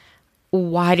me.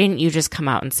 Why didn't you just come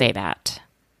out and say that?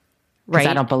 Right.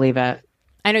 I don't believe it.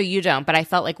 I know you don't, but I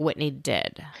felt like Whitney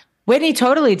did. Whitney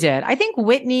totally did. I think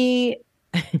Whitney,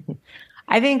 I'm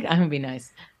going to be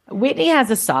nice. Whitney has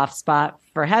a soft spot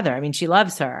for Heather. I mean, she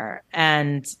loves her.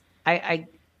 And I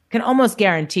can almost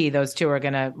guarantee those two are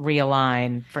going to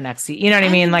realign for next season. You know what I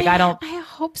mean? I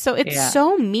hope so. It's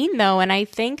so mean, though. And I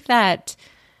think that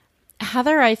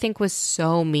Heather, was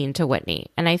so mean to Whitney.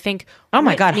 And I think oh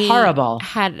my God, horrible.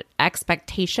 Had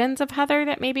expectations of Heather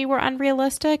that maybe were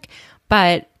unrealistic.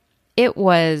 But it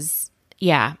was,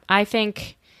 I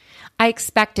think I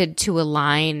expected to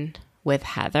align with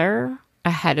Heather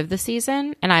ahead of the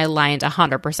season, and I aligned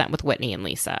 100% with Whitney and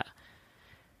Lisa.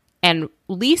 And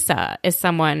Lisa is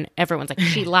someone, everyone's like,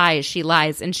 she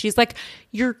lies. And she's like,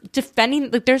 you're defending,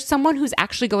 like, there's someone who's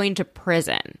actually going to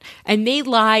prison and they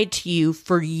lied to you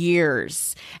for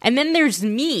years. And then there's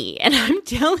me, and I'm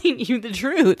telling you the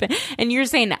truth. And you're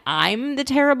saying I'm the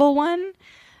terrible one?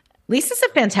 Lisa's a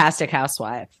fantastic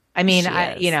housewife. I mean,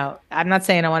 I'm not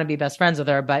saying I want to be best friends with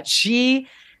her, but she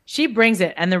brings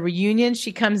it. And the reunion,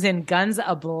 she comes in guns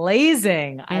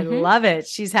a-blazing. Mm-hmm. I love it.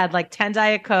 She's had like 10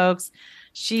 Diet Cokes.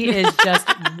 She is just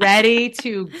ready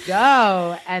to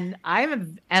go. And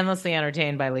I'm endlessly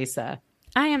entertained by Lisa.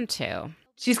 I am too.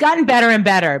 She's gotten better and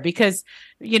better because,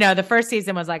 the first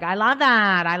season was like, I love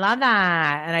that.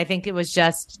 And I think it was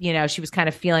just, she was kind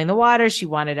of feeling the water. She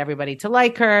wanted everybody to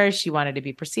like her. She wanted to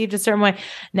be perceived a certain way.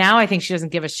 Now I think she doesn't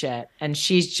give a shit. And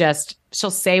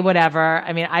she'll say whatever.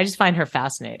 I mean, I just find her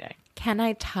fascinating. Can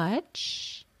I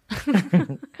touch?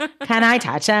 Can I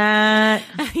touch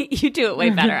it? You do it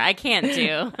way better. I can't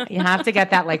do. You have to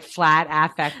get that like flat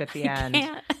affect at the end.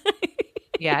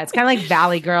 Yeah, it's kind of like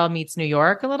Valley Girl meets New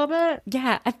York a little bit.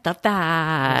 Yeah, I love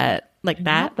that. Like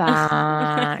that.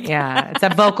 Yeah, it's a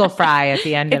vocal fry at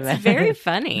the end of it. It's very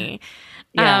funny.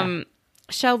 Yeah.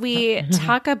 Shall we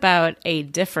talk about a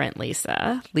different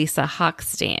Lisa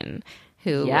Hochstein,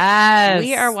 who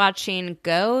we are watching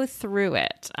go through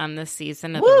it on this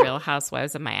season of The Real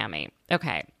Housewives of Miami.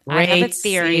 Okay. Great I have a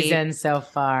theory season so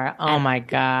far. Oh my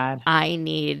God. I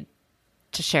need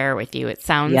to share with you. It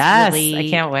sounds really, I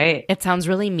can't wait. It sounds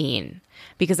really mean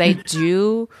because I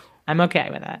do I'm okay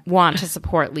with that. Want to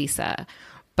support Lisa,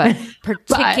 but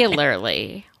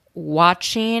particularly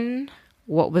watching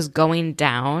what was going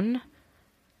down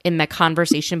in the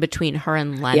conversation between her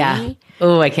and Lenny. Yeah.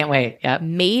 Oh, I can't wait. Yep.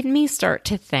 Made me start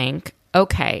to think,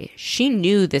 okay, she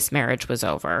knew this marriage was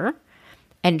over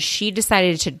and she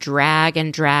decided to drag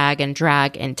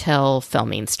until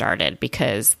filming started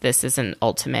because this is an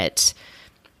ultimate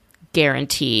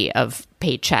guarantee of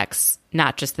paychecks,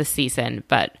 not just this season,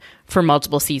 but for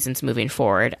multiple seasons moving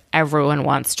forward. Everyone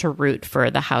wants to root for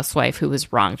the housewife who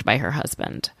was wronged by her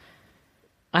husband.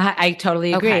 I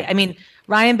totally agree. Okay. I mean,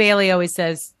 Ryan Bailey always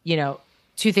says,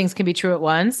 two things can be true at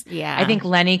once. Yeah. I think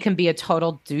Lenny can be a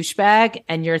total douchebag,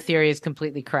 and your theory is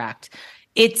completely correct.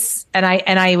 And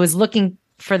I was looking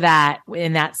for that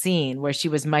in that scene where she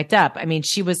was mic'd up. I mean,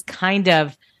 she was kind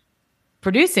of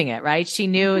producing it, right? She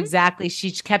knew exactly.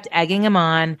 She kept egging him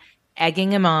on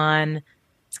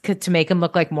to make him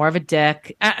look like more of a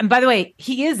dick. And by the way,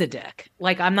 he is a dick.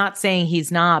 Like, I'm not saying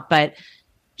he's not, but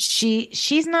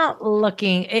she's not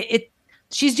looking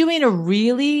she's doing a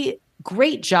really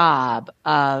great job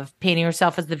of painting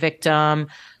herself as the victim.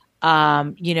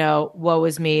 Woe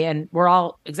is me. And we're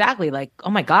all exactly like, oh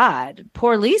my God,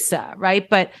 poor Lisa. Right.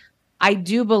 But I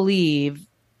do believe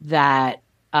that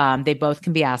they both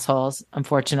can be assholes,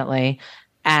 unfortunately.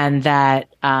 And that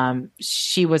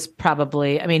she was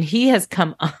probably, I mean, he has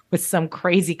come up with some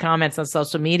crazy comments on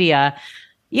social media,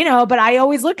 but I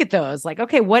always look at those like,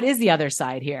 okay, what is the other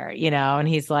side here? And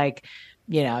he's like,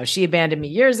 she abandoned me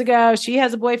years ago. She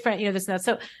has a boyfriend, this and that.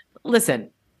 So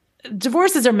listen,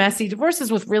 divorces are messy.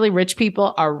 Divorces with really rich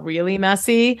people are really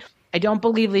messy. I don't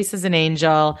believe Lisa's an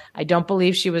angel. I don't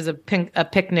believe she was a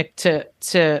picnic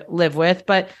to live with,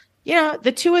 but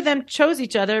the two of them chose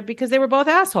each other because they were both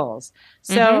assholes.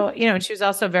 So, and she was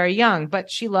also very young,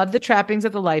 but she loved the trappings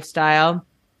of the lifestyle.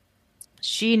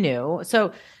 She knew.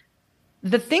 So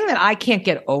the thing that I can't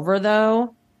get over,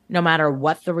 though, no matter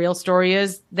what the real story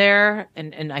is there,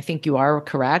 and I think you are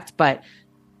correct, but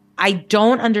I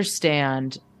don't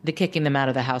understand the kicking them out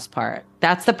of the house part.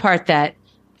 That's the part that,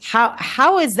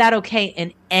 how is that okay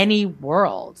in any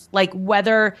world? Like,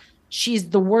 whether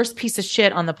she's the worst piece of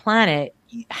shit on the planet,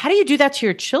 how do you do that to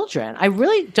your children? I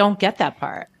really don't get that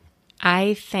part.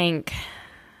 I think,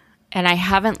 and I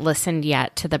haven't listened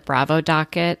yet to the Bravo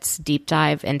dockets deep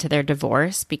dive into their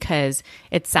divorce because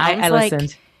it sounds I like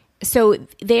listened. So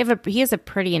he has a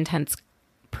pretty intense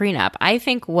prenup. I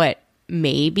think what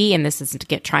maybe, and this isn't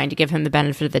trying to give him the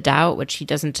benefit of the doubt, which he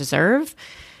doesn't deserve,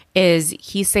 is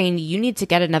he's saying you need to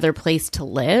get another place to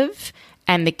live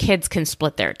and the kids can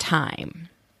split their time.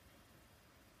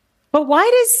 But why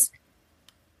does,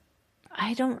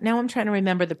 I don't know. I'm trying to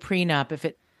remember the prenup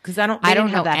because I don't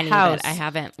know that any house. Of it. I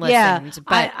haven't listened. Yeah,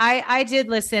 but I did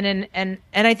listen and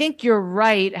I think you're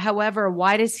right. However,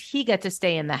 why does he get to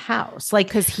stay in the house? Like,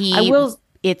 because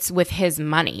it's with his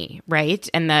money, right?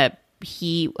 And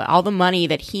all the money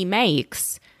that he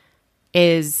makes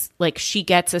is like, she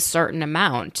gets a certain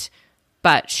amount,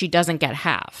 but she doesn't get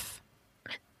half.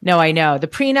 No, I know. The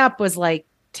prenup was like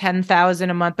 $10,000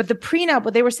 a month. But the prenup,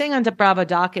 what they were saying on the Bravo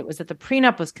docket was that the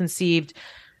prenup was conceived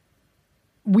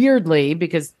weirdly,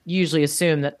 because you usually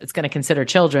assume that it's going to consider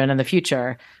children in the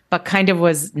future, but kind of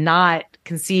was not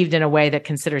conceived in a way that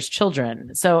considers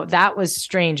children. So that was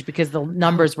strange because the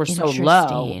numbers were so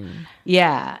low.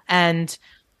 Yeah. And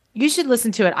you should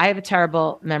listen to it. I have a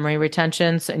terrible memory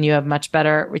retention, and you have much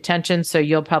better retention. So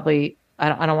you'll probably,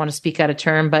 I don't want to speak out of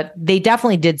turn, but they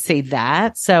definitely did say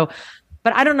that. So,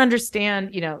 but I don't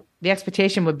understand, the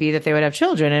expectation would be that they would have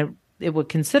children, and it would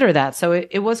consider that. So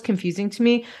it was confusing to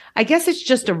me. I guess it's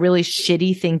just a really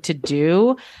shitty thing to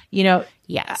do.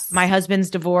 Yes. My husband's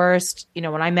divorced.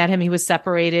 When I met him, he was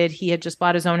separated. He had just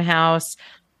bought his own house.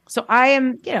 So I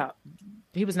am,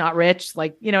 he was not rich.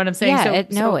 Like, you know what I'm saying? Yeah,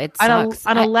 it sucks.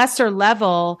 On a lesser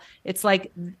level, it's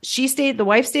like the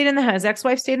wife stayed in the house,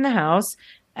 ex-wife stayed in the house.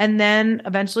 And then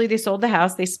eventually they sold the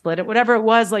house, they split it, whatever it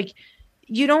was. Like,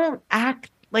 you don't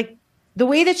act like, the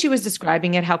way that she was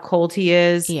describing it, how cold he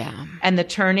is, and the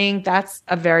turning, that's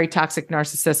a very toxic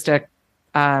narcissistic,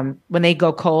 when they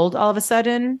go cold all of a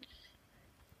sudden,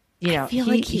 I feel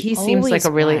like he seems like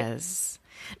a really,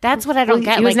 that's what I don't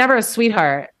get. He was never a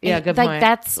sweetheart. Yeah, good point.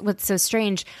 That's what's so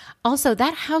strange. Also,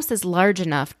 that house is large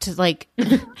enough to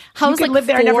house you could live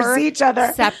there and never see each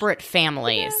other. Separate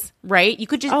families, right? You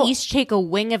could just each take a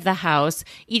wing of the house,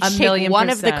 each take 1,000,000%. one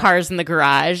of the cars in the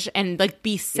garage, and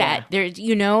be set there.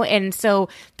 And so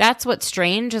that's what's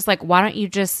strange is why don't you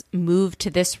just move to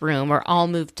this room or I'll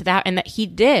move to that? And that he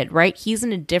did, right? He's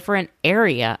in a different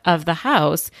area of the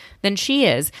house than she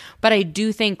is. But I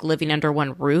do think living under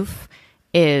one roof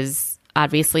is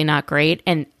obviously not great.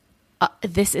 And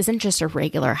this isn't just a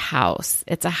regular house.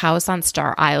 It's a house on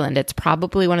Star Island. It's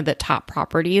probably one of the top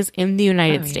properties in the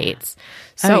United States.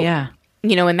 So,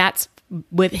 and that's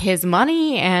with his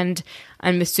money. And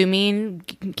I'm assuming,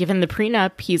 given the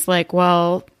prenup, he's like,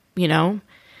 well, and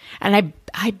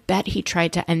I bet he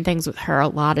tried to end things with her a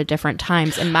lot of different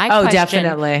times. And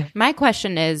definitely. My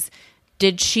question is,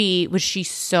 was she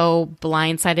so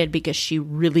blindsided because she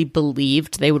really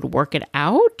believed they would work it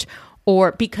out?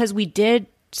 Or because we did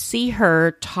see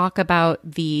her talk about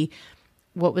the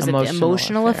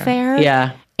emotional affair?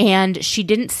 Yeah. And she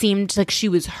didn't seem like she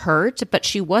was hurt, but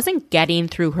she wasn't getting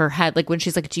through her head. Like when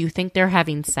she's like, do you think they're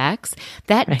having sex?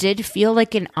 That did feel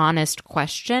like an honest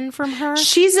question from her.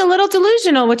 She's a little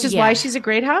delusional, which is why she's a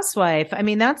great housewife. I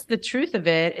mean, that's the truth of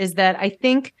it, is that I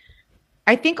think,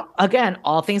 again,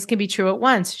 all things can be true at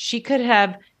once. He could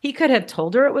have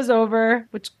told her it was over,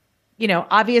 which,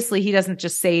 obviously he doesn't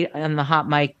just say on the hot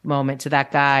mic moment to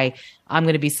that guy, I'm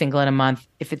going to be single in a month,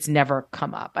 if it's never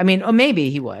come up. I mean, or maybe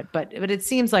he would, but it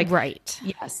seems like, right.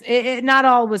 Yes, it not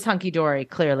all was hunky dory,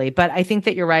 clearly, but I think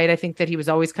that you're right. I think that he was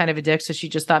always kind of a dick. So she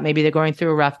just thought maybe they're going through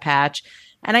a rough patch.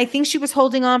 And I think she was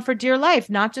holding on for dear life,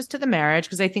 not just to the marriage,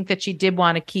 because I think that she did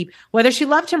want to keep, whether she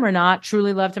loved him or not,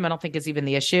 truly loved him, I don't think is even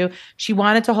the issue. She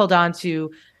wanted to hold on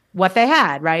to what they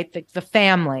had, right? The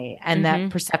family and that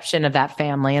perception of that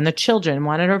family, and the children,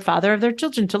 wanted her father of their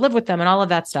children to live with them and all of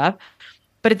that stuff.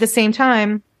 But at the same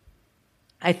time,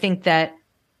 I think that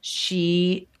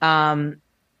she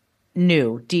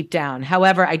knew deep down.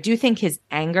 However, I do think his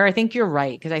anger, I think you're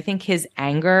right, because I think his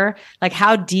anger, like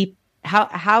how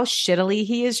shittily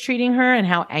he is treating her and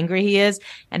how angry he is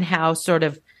and how sort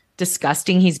of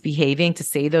disgusting he's behaving to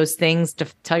say those things, to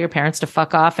tell your parents to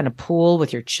fuck off in a pool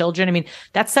with your children. I mean,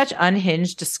 that's such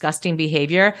unhinged, disgusting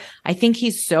behavior. I think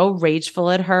he's so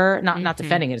rageful at her, not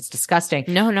defending it. It's disgusting.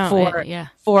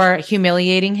 For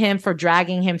humiliating him, for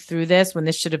dragging him through this when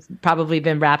this should have probably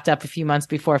been wrapped up a few months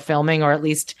before filming, or at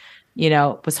least,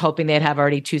 was hoping they'd have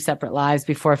already 2 separate lives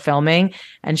before filming.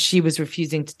 And she was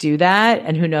refusing to do that.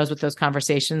 And who knows what those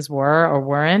conversations were or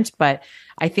weren't. But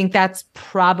I think that's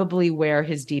probably where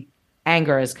his deep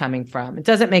anger is coming from. It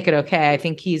doesn't make it okay. I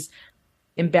think he's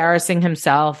embarrassing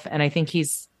himself, and I think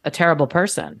he's a terrible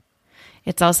person.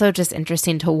 It's also just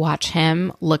interesting to watch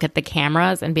him look at the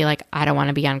cameras and be like, I don't want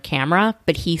to be on camera,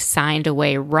 but he signed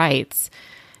away rights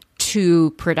to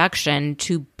production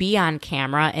to be on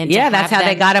camera. And that's how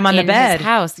they got him on the bed. His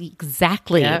house.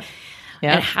 Exactly. Yep.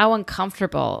 And how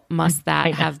uncomfortable must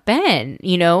that have been,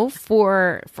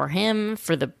 for him,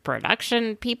 for the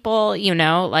production people,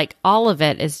 like all of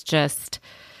it is just,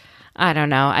 I don't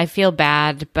know. I feel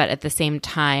bad, but at the same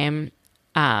time,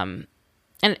 and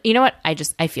you know what?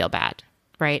 I feel bad.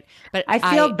 Right. But I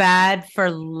feel bad for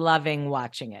loving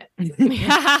watching it.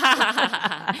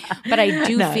 But I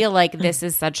do feel like this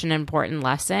is such an important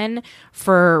lesson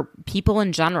for people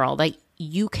in general. Like,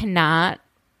 you cannot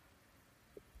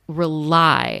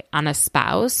rely on a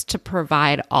spouse to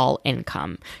provide all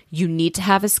income. You need to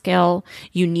have a skill.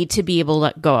 You need to be able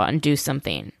to go out and do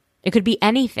something. It could be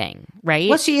anything, right?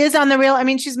 Well, she is on the real. I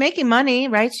mean, she's making money,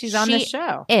 right? She's on the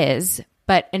show. Is,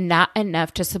 but not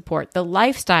enough to support the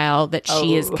lifestyle that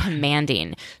she is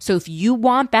commanding. So if you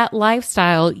want that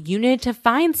lifestyle, you need to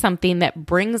find something that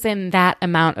brings in that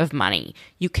amount of money.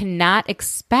 You cannot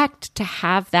expect to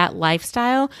have that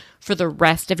lifestyle for the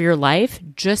rest of your life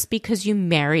just because you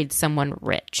married someone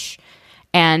rich.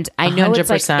 And I know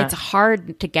 100%. it's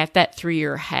hard to get that through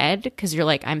your head because you're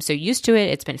like, I'm so used to it.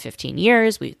 It's been 15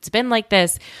 years. It's been like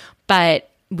this. But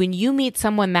when you meet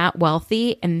someone that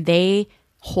wealthy and they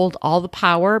hold all the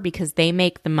power because they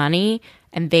make the money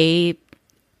and they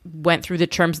went through the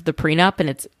terms of the prenup and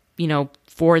it's,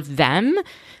 for them,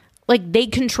 like they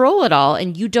control it all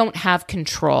and you don't have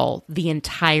control the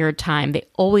entire time. They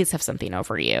always have something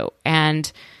over you.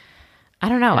 And I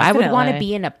don't know. Definitely. I would want to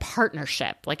be in a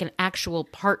partnership, like an actual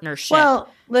partnership. Well,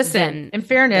 listen, in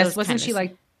fairness, wasn't she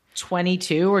like like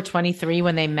 22 or 23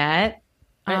 when they met?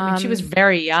 I mean, she was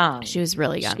very young. She was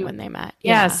really young when they met.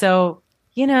 Yeah. So,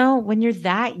 when you're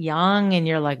that young and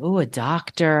you're like, ooh, a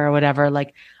doctor or whatever,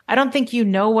 like, I don't think you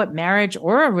know what marriage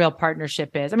or a real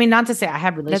partnership is. I mean, not to say I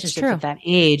have relationships at that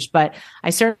age, but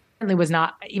I certainly was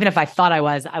not, even if I thought I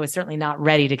was certainly not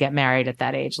ready to get married at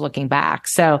that age looking back.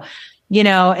 So, in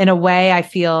a way, I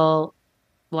feel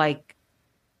like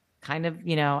kind of,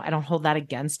 I don't hold that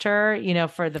against her,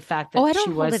 for the fact that I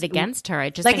don't hold it against her. I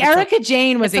just like think Erica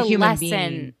Jane was a human lesson.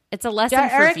 being. It's a lesson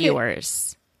for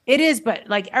viewers. It is, but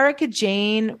like Erica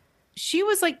Jane, she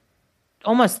was like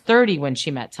almost 30 when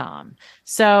she met Tom.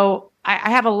 So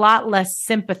I have a lot less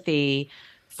sympathy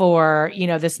for,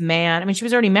 this man. I mean, she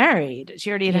was already married. She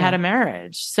already had a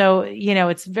marriage. So,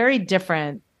 it's very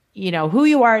different. Who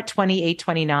you are at 28,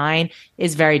 29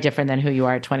 is very different than who you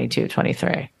are at 22,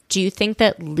 23. Do you think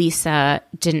that Lisa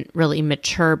didn't really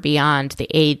mature beyond the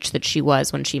age that she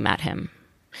was when she met him?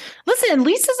 Listen,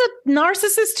 Lisa's a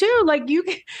narcissist too. Like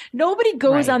nobody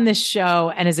goes on this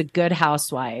show and is a good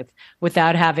housewife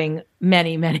without having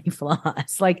many, many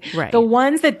flaws. Like the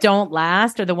ones that don't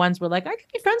last are the ones where like, I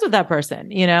could be friends with that person,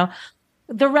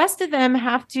 The rest of them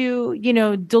have to,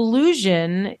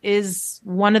 delusion is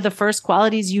one of the first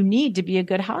qualities you need to be a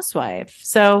good housewife.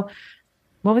 So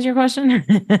what was your question?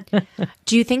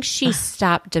 Do you think she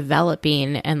stopped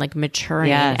developing and like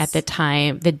maturing at the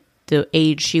time, the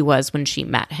age she was when she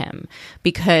met him?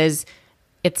 Because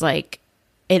it's like,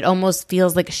 it almost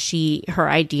feels like her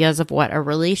ideas of what a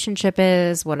relationship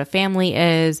is, what a family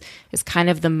is kind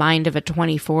of the mind of a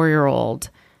 24-year-old.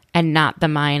 And not the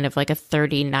mind of like a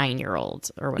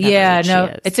 39-year-old or whatever. Yeah, no,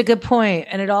 she is. It's a good point.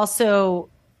 And it also,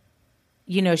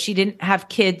 she didn't have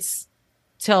kids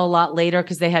till a lot later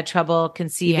because they had trouble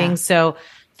conceiving. Yeah. So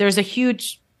there's a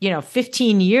huge,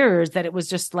 15 years that it was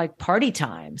just like party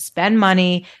time, spend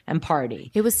money and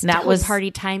party. It was still party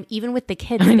time, even with the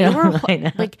kids. I know.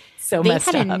 Like so they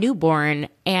had a newborn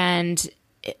and,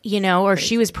 or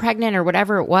she was pregnant or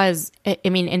whatever it was. I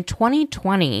mean, in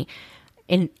 2020,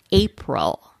 in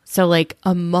April, so like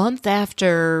a month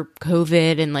after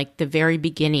COVID and like the very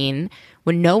beginning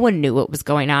when no one knew what was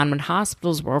going on, when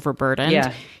hospitals were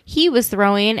overburdened, he was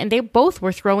throwing, and they both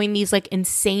were throwing these like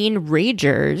insane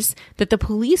ragers that the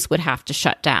police would have to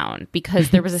shut down because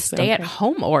there was a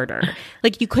stay-at-home order.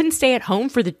 Like you couldn't stay at home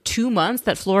for the 2 months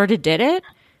that Florida did it.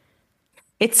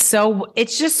 It's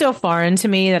just so foreign to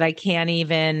me that I can't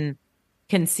even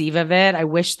conceive of it. I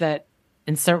wish that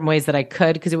in certain ways that I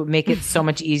could, because it would make it so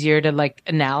much easier to like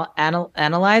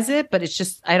analyze it. But it's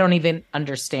just, I don't even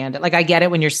understand it. Like I get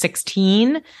it when you're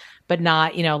 16, but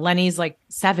not, Lenny's like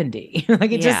 70.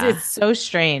 Like it's so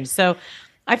strange. So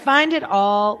I find it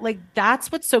all like,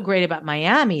 that's what's so great about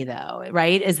Miami though,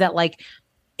 right? Is that like,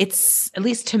 it's at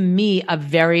least to me, a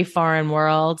very foreign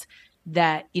world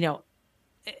that,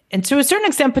 and to a certain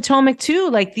extent, Potomac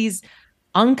too, like these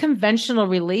unconventional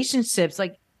relationships,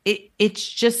 like, it's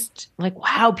just like,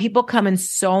 wow, people come in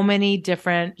so many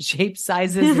different shapes,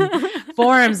 sizes, and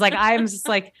forms. Like, I'm just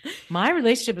like, my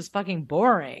relationship is fucking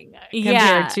boring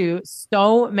compared to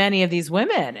so many of these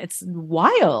women. It's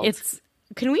wild.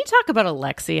 Can we talk about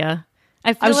Alexia?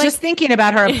 I was just thinking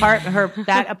about her apartment,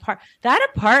 that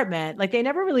apartment. Like, they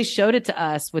never really showed it to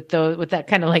us with that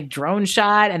kind of like drone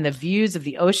shot and the views of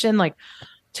the ocean. Like,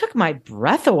 took my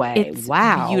breath away. It's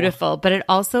beautiful, but it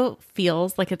also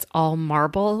feels like it's all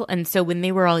marble. And so when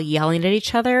they were all yelling at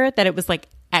each other, that it was like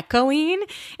echoing.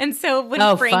 And so when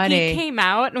Frankie came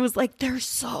out and was like, they're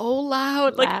so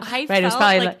loud, like I felt it was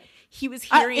probably like he was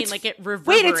hearing it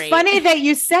reverberate. Wait, it's funny that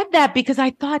you said that because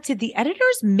I thought, did the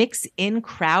editors mix in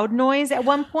crowd noise at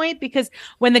one point? Because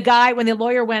when the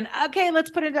lawyer went, okay, let's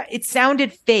put it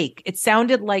sounded fake. It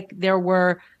sounded like there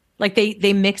were Like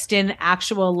they mixed in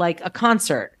actual like a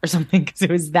concert or something because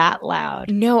it was that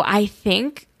loud. No, I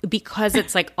think because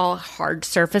it's like all hard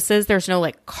surfaces, there's no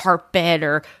like carpet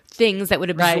or things that would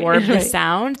absorb the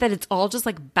sound, that it's all just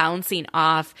like bouncing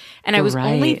off. And I was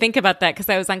only thinking about that because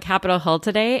I was on Capitol Hill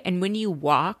today, and when you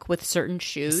walk with certain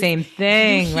shoes, same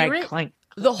thing, right? Clank.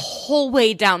 The whole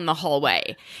way down the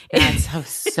hallway.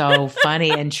 That's so funny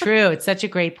and true. It's such a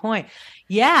great point.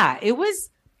 Yeah, it was.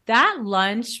 That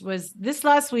lunch was this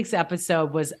last week's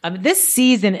episode was this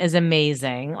season is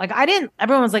amazing. Like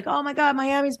everyone was like, oh my God,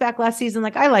 Miami's back last season.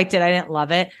 Like I liked it. I didn't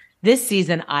love it. This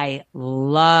season, I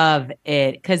love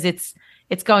it because it's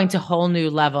going to whole new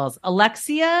levels.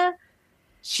 Alexia,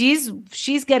 she's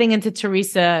getting into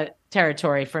Teresa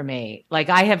territory for me. Like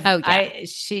I have,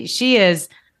 she is,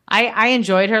 I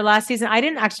enjoyed her last season. I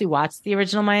didn't actually watch the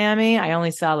original Miami. I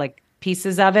only saw like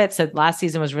pieces of it. So last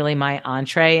season was really my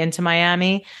entree into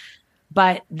Miami.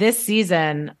 But this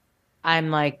season,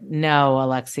 I'm like, no,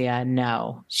 Alexia,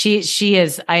 no. She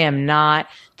is, I am not.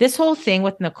 This whole thing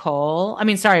with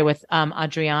with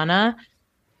Adriana,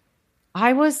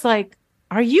 I was like,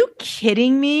 are you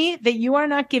kidding me that you are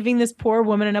not giving this poor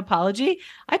woman an apology?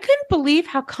 I couldn't believe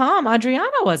how calm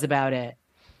Adriana was about it.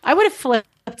 I would have flipped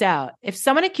out. If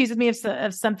someone accuses me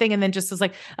of something and then just was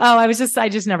like, oh, I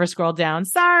just never scrolled down.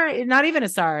 Sorry. Not even a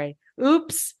sorry.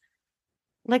 Oops.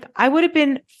 Like I would have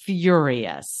been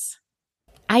furious.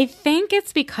 I think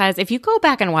it's because if you go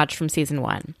back and watch from season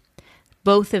 1,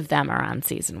 both of them are on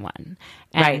season 1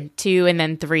 and 2 and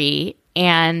then 3.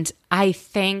 And I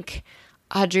think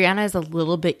Adriana is a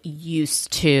little bit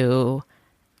used to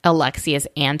Alexia's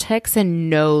antics and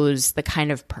knows the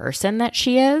kind of person that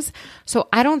she is. So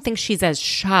I don't think she's as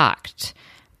shocked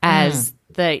as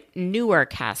the newer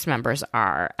cast members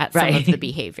are at some of the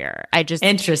behavior.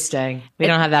 Interesting. We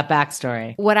don't have that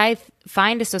backstory. What I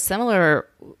find is so similar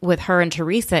with her and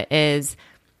Teresa is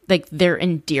like their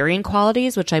endearing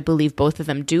qualities, which I believe both of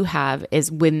them do have,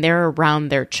 is when they're around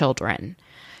their children.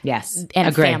 Yes.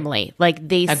 And family. Like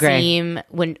they seem,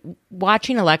 when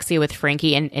watching Alexia with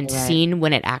Frankie and seeing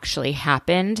when it actually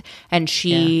happened, and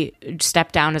she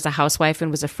stepped down as a housewife and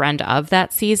was a friend of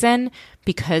that season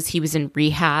because he was in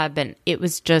rehab, and it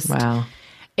was just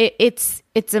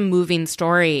it's a moving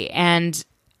story.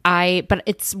 But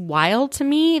it's wild to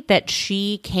me that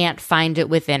she can't find it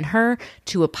within her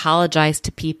to apologize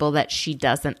to people that she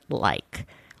doesn't like.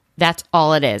 That's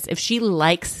all it is. If she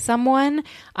likes someone,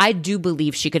 I do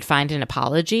believe she could find an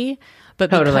apology.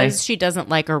 But because she doesn't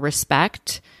like or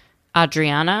respect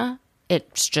Adriana,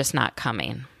 it's just not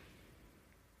coming.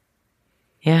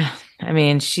 Yeah. I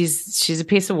mean, she's a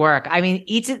piece of work. I mean,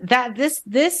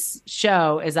 this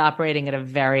show is operating at a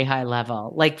very high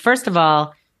level. Like, first of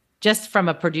all, just from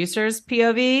a producer's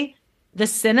POV, the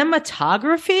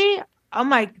cinematography,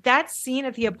 that scene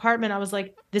at the apartment, I was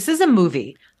like, this is a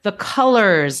movie. The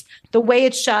colors, the way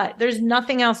it's shot, there's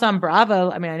nothing else on Bravo.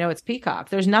 I mean, I know it's Peacock.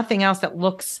 There's nothing else that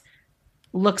looks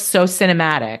so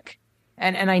cinematic.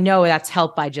 And I know that's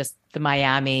helped by just the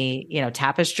Miami,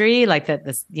 tapestry, like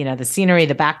the scenery,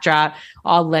 the backdrop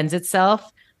all lends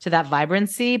itself to that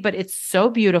vibrancy, but it's so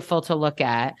beautiful to look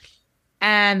at.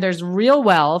 And there's real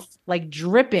wealth like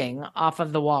dripping off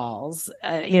of the walls,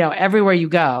 everywhere you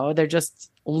go, they're just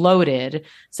loaded.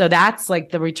 So that's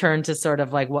like the return to sort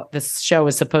of like what this show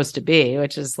is supposed to be,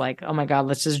 which is like, oh my God,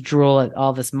 let's just drool at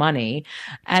all this money.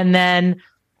 And then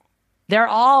they're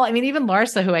all, I mean, even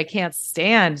Larsa, who I can't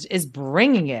stand, is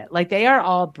bringing it. Like they are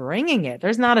all bringing it.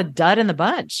 There's not a dud in the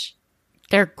bunch.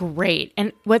 They're great.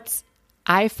 And what's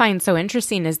I find so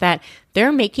interesting is that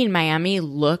they're making Miami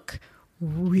look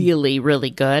really,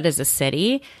 really good as a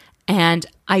city. And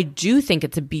I do think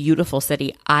it's a beautiful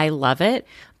city. I love it.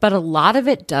 But a lot of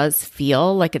it does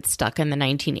feel like it's stuck in the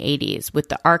 1980s with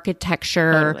the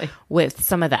architecture, with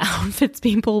some of the outfits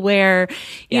people wear.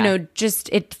 Just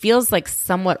it feels like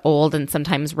somewhat old and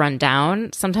sometimes run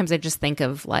down. Sometimes I just think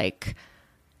of like,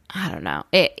 I don't know.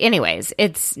 Anyways,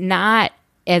 it's not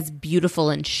as beautiful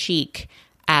and chic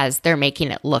as they're making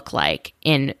it look like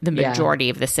in the majority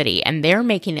of the city. And they're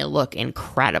making it look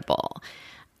incredible.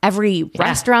 Every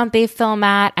restaurant they film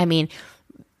at, I mean,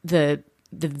 the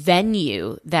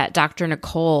venue that Dr.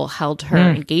 Nicole held her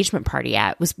engagement party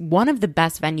at was one of the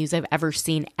best venues I've ever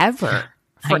seen ever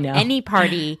for any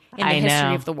party in the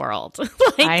history of the world.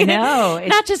 I know.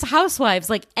 Not just housewives,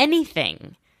 like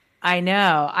anything. I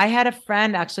know. I had a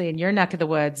friend actually in your neck of the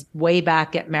woods way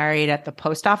back get married at the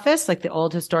post office, like the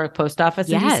old historic post office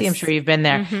in DC. I'm sure you've been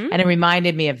there. Mm-hmm. And it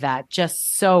reminded me of that.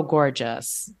 Just so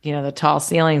gorgeous. The tall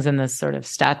ceilings and the sort of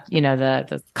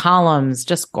the columns,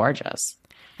 just gorgeous.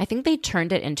 I think they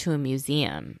turned it into a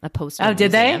museum, a postal Oh,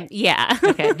 did museum. they? Yeah.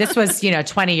 Okay, this was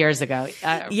 20 years ago.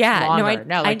 Yeah, longer.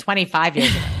 No, 25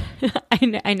 years ago.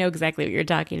 I know exactly what you're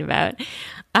talking about.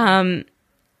 Can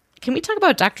we talk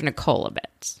about Dr. Nicole a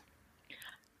bit?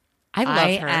 I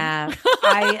love her.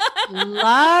 I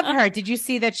love her. Did you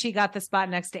see that she got the spot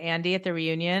next to Andy at the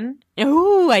reunion?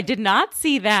 Oh, I did not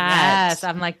see that. Yes,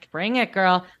 I'm like, bring it,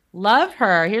 girl. Love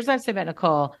her. Here's what I say about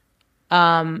Nicole.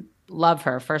 Love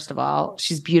her. First of all,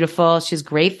 she's beautiful. She's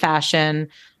great fashion.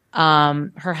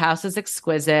 Her house is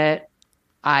exquisite.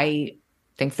 I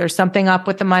think there's something up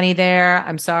with the money there.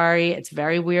 I'm sorry. It's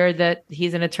very weird that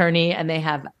he's an attorney and they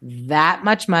have that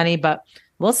much money, but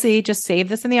we'll see. Just save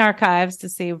this in the archives to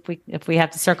see if we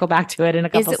have to circle back to it in a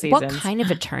couple seasons. What kind of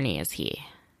attorney is he?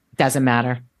 Doesn't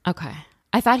matter. Okay.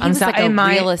 I thought he was like a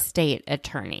real estate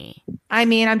attorney. I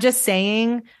mean, I'm just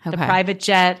saying the private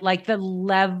jet, like the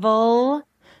level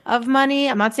of money.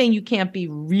 I'm not saying you can't be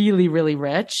really, really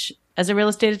rich as a real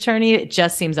estate attorney. It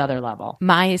just seems other level.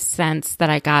 My sense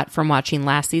that I got from watching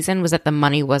last season was that the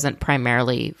money wasn't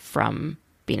primarily from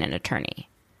being an attorney.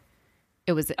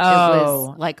 It was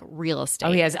like real estate.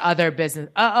 Oh, he has other business.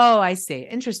 Oh, I see.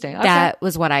 Interesting. Okay. That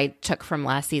was what I took from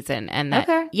last season. And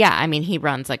that, yeah, I mean, he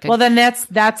runs like a... Well, then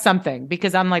that's something,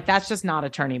 because I'm like, that's just not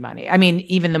attorney money. I mean,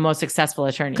 even the most successful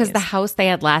attorneys. Because the house they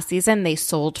had last season, they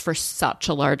sold for such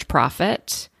a large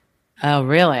profit. Oh,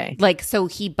 really? Like, so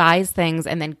he buys things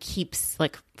and then keeps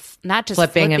like, not just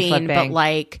flipping, but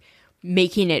like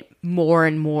making it more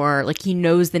and more, like he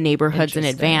knows the neighborhoods in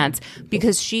advance,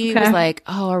 because she was like,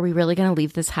 oh, are we really going to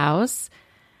leave this house?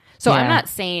 So I'm not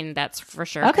saying that's for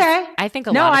sure. Okay. I think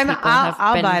a lot of people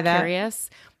have been buy that.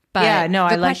 Curious. But yeah, no,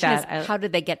 I like that. Is, how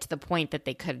did they get to the point that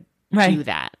they could do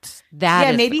that? That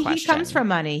is maybe the question. He comes from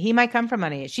money. He might come from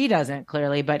money. She doesn't,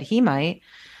 clearly, but he might.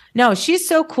 No, she's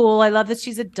so cool. I love that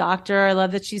she's a doctor. I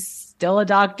love that she's still a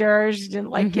doctor. She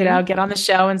didn't get on the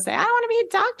show and say, I don't want to be a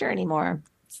doctor anymore.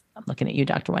 I'm looking at you,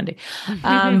 Dr. Wendy.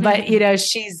 But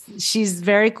she's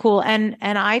very cool. And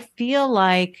I feel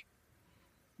like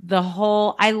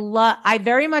I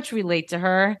very much relate to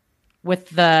her with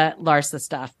the Larsa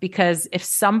stuff, because if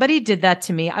somebody did that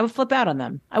to me, I would flip out on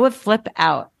them. I would flip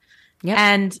out. Yep.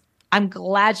 And I'm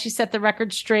glad she set the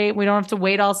record straight. We don't have to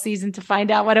wait all season to find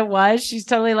out what it was. She's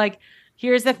totally like,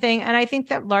 here's the thing. And I think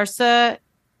that Larsa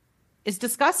is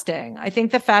disgusting. I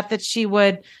think the fact that she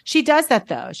does that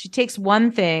though. She takes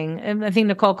one thing, and I think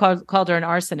Nicole called her an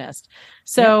arsonist.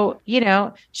 So,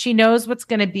 she knows what's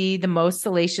going to be the most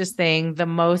salacious thing,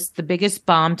 the biggest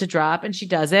bomb to drop. And she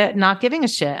does it, not giving a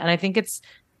shit. And I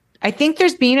think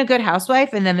there's being a good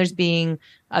housewife, and then there's being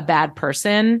a bad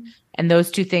person. And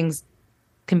those two things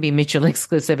can be mutually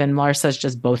exclusive, and Larsa's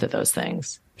just both of those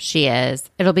things. She is.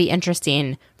 It'll be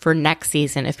interesting for next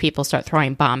season if people start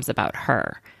throwing bombs about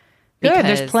her. Good.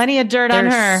 There's plenty of dirt on her.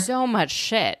 There's so much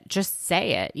shit. Just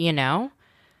say it,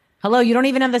 Hello, you don't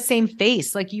even have the same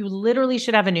face. Like, you literally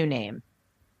should have a new name.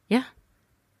 Yeah.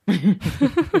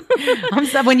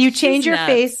 When you change your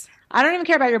face, I don't even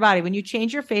care about your body. When you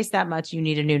change your face that much, you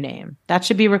need a new name. That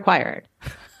should be required.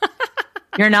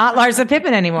 You're not Larsa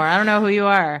Pippen anymore. I don't know who you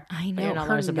are. I know.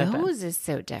 Her nose is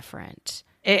so different.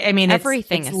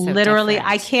 Everything is so literally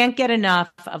different. I can't get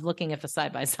enough of looking at the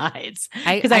side by sides,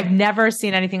 because I've never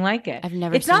seen anything like it.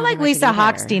 It's not like Lisa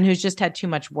Hochstein, who's just had too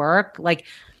much work. Like,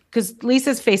 because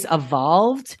Lisa's face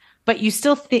evolved, but you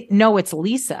still know it's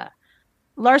Lisa.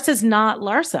 Larsa's not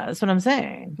Larsa. That's what I'm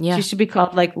saying. Yeah. She should be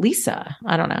called like Lisa.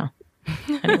 I don't know.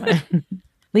 Anyway,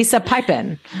 Lisa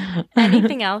Pippen.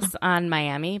 Anything else on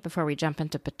Miami before we jump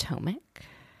into Potomac?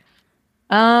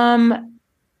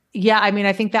 Yeah, I mean,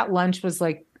 I think that lunch was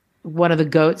like one of the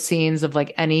GOAT scenes of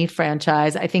like any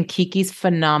franchise. I think Kiki's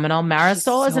phenomenal.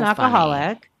 Marisol is an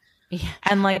alcoholic. Yeah.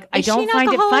 And like, I don't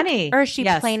find it funny. Or is she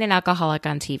playing an alcoholic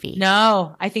on TV?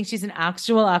 No, I think she's an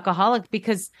actual alcoholic,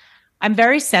 because I'm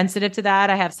very sensitive to that.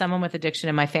 I have someone with addiction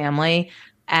in my family,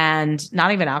 and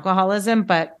not even alcoholism,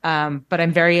 but I'm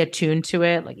very attuned to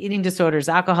it, like eating disorders,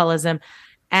 alcoholism.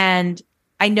 And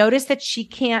I noticed that she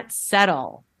can't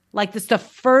settle. Like, this, the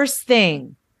first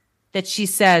thing that she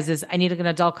says is, I need an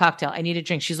adult cocktail. I need a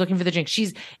drink. She's looking for the drink.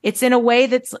 It's in a way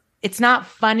it's not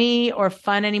funny or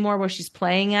fun anymore, where she's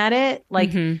playing at it.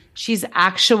 Like, she's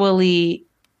actually,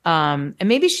 and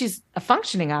maybe she's a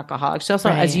functioning alcoholic. She also,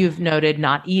 as you've noted,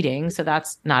 not eating. So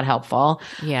that's not helpful.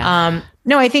 Yeah.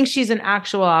 No, I think she's an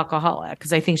actual alcoholic,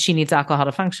 because I think she needs alcohol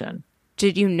to function.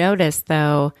 Did you notice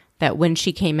though, that when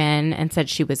she came in and said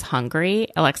she was hungry,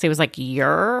 Alexei was like,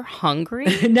 "You're hungry?"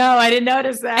 No, I didn't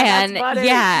notice that. And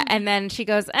and then she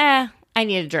goes, I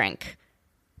need a drink.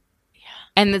 Yeah.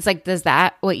 And it's like, is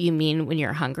that what you mean when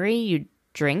you're hungry? You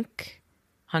drink?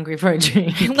 hungry for a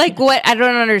drink. Like what? I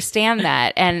don't understand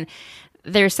that. And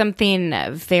there's something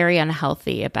very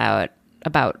unhealthy about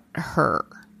her.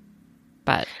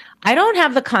 But I don't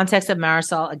have the context of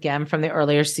Marisol again from the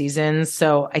earlier seasons,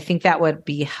 so I think that would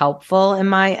be helpful in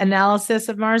my analysis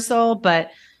of Marisol.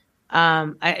 But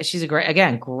she's a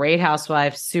great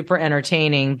housewife, super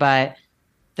entertaining, but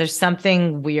there's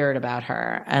something weird about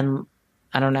her, and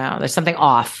I don't know. There's something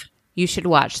off. You should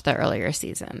watch the earlier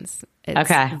seasons.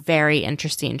 It's okay. Very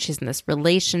interesting. She's in this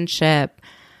relationship.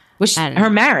 Her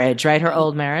marriage, right? Her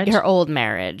old marriage? Her old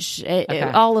marriage.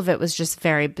 All of it was just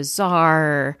very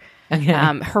bizarre. Okay.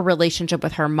 Her relationship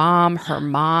with her mom. Her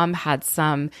mom had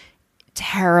some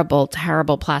terrible,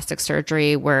 terrible plastic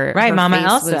surgery where her Mama face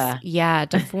Elsa. was,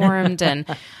 deformed. And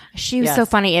she was so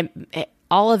funny.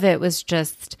 All of it was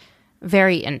just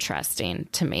very interesting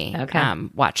to me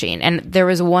watching. And there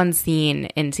was one scene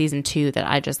in season 2 that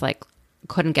I just like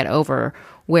couldn't get over,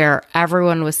 where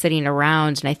everyone was sitting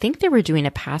around, and I think they were doing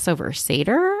a Passover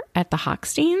Seder at the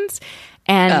Hochsteins,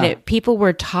 and people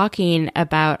were talking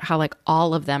about how like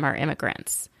all of them are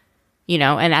immigrants, you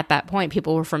know, and at that point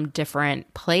people were from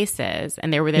different places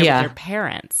and they were there with their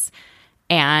parents.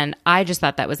 And I just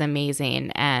thought that was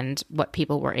amazing and what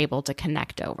people were able to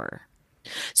connect over.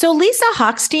 So Lisa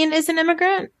Hochstein is an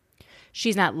immigrant?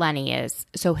 She's not. Lenny is.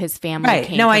 So his family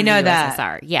came No, from I know the that.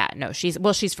 USSR. Yeah, no,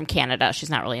 she's from Canada. She's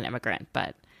not really an immigrant,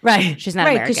 but she's not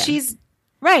American. Because she's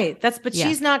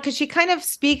she's not, because she kind of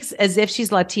speaks as if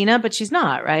she's Latina, but she's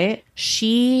not, right?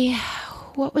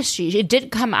 What was she? It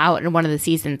did come out in one of the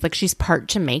seasons. Like she's part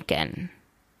Jamaican.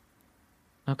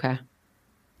 Okay.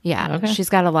 Yeah, she's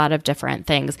got a lot of different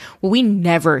things. Well, we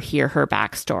never hear her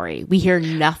backstory. We hear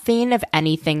nothing of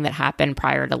anything that happened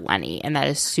prior to Lenny, and that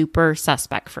is super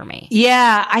suspect for me.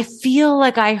 Yeah, I feel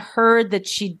like I heard that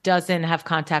she doesn't have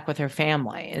contact with her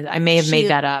family. I may have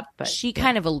made that up, but she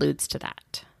kind of alludes to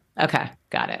that. Okay,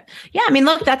 got it. Yeah, I mean,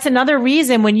 look, that's another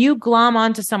reason when you glom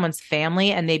onto someone's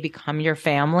family and they become your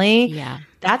family,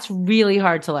 that's really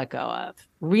hard to let go of.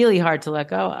 Really hard to let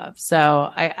go of.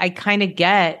 So I kind of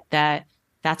get that.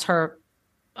 That's her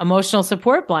emotional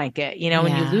support blanket. You know,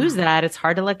 when you lose that, it's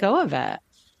hard to let go of it.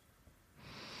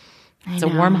 It's a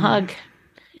warm hug.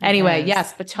 Anyway,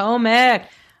 yes, Potomac.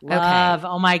 Love.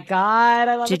 Okay. Oh my God.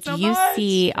 I love it so much. Did you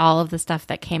see all of the stuff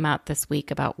that came out this week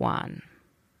about Juan?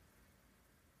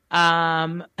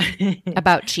 About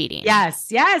cheating.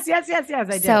 Yes, I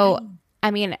did. So,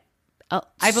 I mean,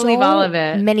 I believe all of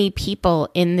it. Many people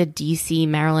in the DC,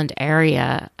 Maryland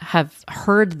area have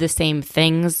heard the same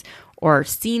things or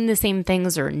seen the same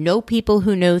things or know people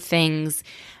who know things.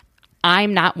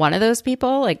 I'm not one of those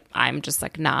people. Like, I'm just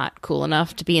like not cool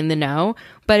enough to be in the know.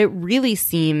 But it really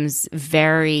seems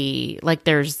very like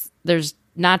there's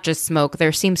not just smoke.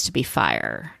 There seems to be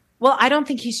fire. Well, I don't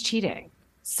think he's cheating.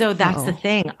 So that's the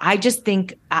thing. I just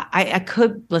think I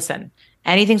could listen.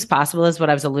 Anything's possible is what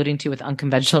I was alluding to with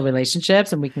unconventional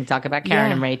relationships. And we can talk about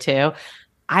Karen and Ray too.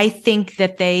 I think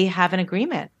that they have an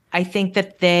agreement. I think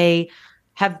that they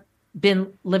have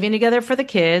been living together for the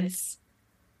kids.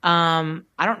 I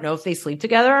don't know if they sleep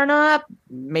together or not.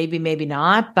 Maybe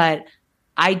not. But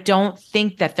I don't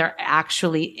think that they're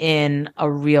actually in a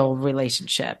real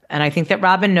relationship. And I think that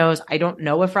Robin knows. I don't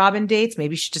know if Robin dates.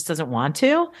 Maybe she just doesn't want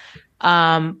to.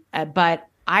 But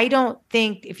I don't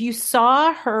think, if you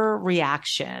saw her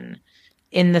reaction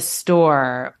in the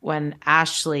store when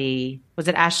was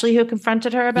it Ashley who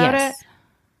confronted her about it?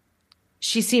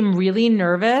 She seemed really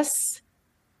nervous,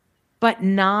 but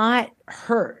not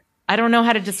hurt. I don't know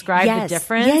how to describe the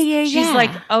difference. She's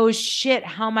like, oh shit,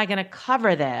 how am I going to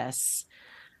cover this?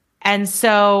 And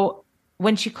so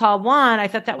when she called Juan, I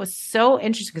thought that was so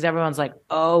interesting because everyone's like,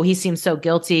 oh, he seems so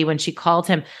guilty when she called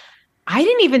him. I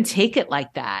didn't even take it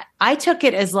like that. I took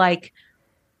it as like,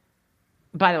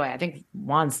 by the way, I think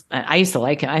I used to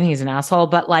like him. I think he's an asshole,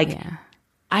 but like,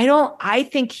 I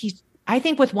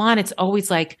think with Juan, it's always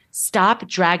like, stop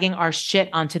dragging our shit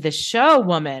onto the show,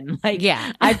 woman. Like,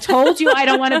 I told you I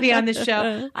don't want to be on the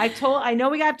show. I know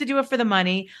we have to do it for the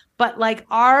money, but like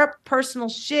our personal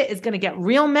shit is going to get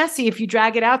real messy if you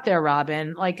drag it out there,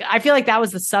 Robin. Like, I feel like that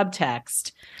was the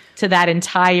subtext to that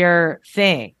entire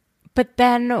thing. But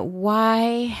then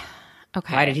why?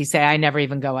 Okay. Why did he say I never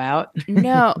even go out?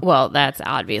 No. Well, that's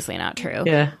obviously not true.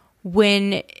 Yeah.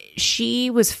 When she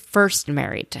was first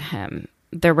married to him,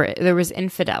 there was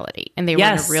infidelity and they were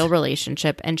in a real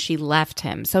relationship and she left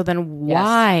him. So then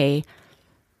why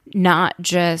not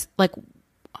just like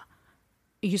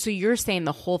so you're saying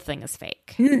the whole thing is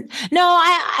fake? No,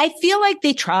 I feel like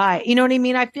they try. You know what I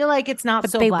mean? I feel like it's not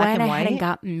so black and white. They went ahead and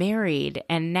got married,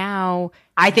 and now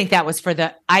I think that was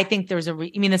I think there's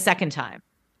you mean the second time?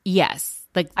 Yes.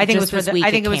 Like, I think it was just for this week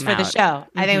I think it was came for the out. show.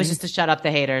 I think it was just to shut up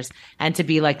the haters and to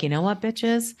be like, you know what,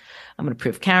 bitches, I'm going to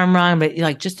prove Karen wrong, but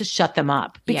like just to shut them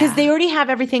up because Yeah. they already have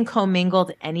everything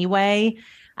commingled anyway.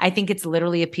 I think it's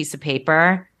literally a piece of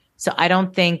paper. So I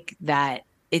don't think that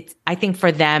I think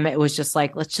for them, it was just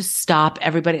like, let's just stop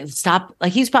everybody. Stop.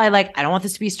 Like, he's probably like, I don't want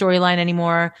this to be a storyline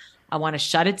anymore. I want to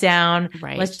shut it down.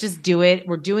 Right. Let's just do it.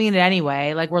 We're doing it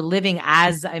anyway. Like, we're living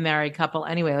as a married couple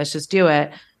anyway. Let's just do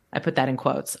it. I put that in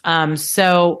quotes.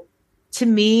 So to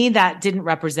me, that didn't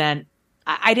represent,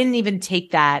 I didn't even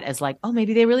take that as like, oh,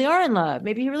 maybe they really are in love.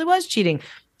 Maybe he really was cheating.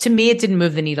 To me, it didn't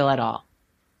move the needle at all.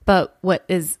 But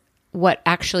what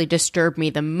actually disturbed me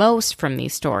the most from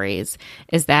these stories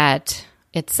is that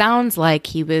it sounds like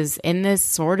he was in this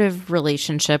sort of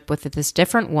relationship with this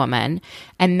different woman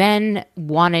and then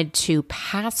wanted to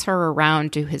pass her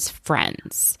around to his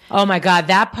friends. Oh my God,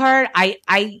 that part,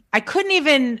 I couldn't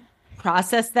even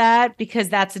process that because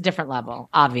that's a different level,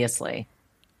 obviously.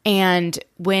 And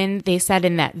when they said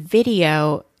in that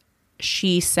video,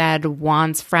 she said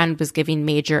Juan's friend was giving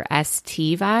major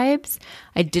ST vibes,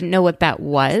 I didn't know what that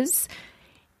was.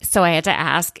 So I had to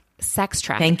ask, sex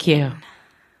trafficking. Thank you.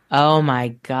 Oh my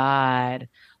God.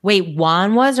 Wait,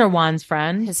 Juan was or Juan's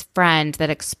friend? His friend that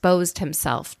exposed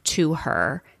himself to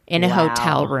her in a Wow.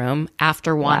 hotel room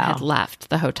after Juan Wow. had left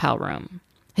the hotel room.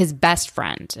 His best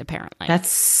friend, apparently. That's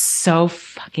so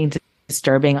fucking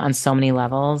disturbing on so many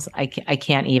levels. I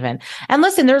can't even. And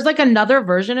listen, there's like another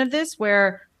version of this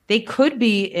where they could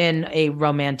be in a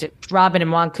romantic, Robin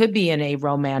and Juan could be in a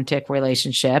romantic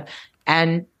relationship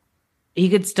and he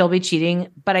could still be cheating,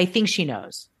 but I think she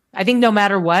knows. I think no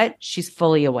matter what, she's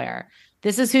fully aware.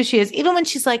 This is who she is. Even when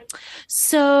she's like,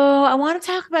 so I want to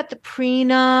talk about the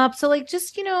prenup. So like,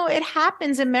 just, it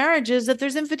happens in marriages that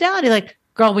there's infidelity. Like,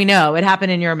 girl, we know it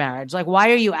happened in your marriage. Like,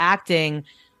 why are you acting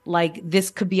like this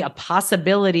could be a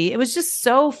possibility? It was just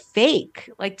so fake.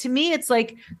 Like, to me, it's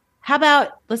like, how about,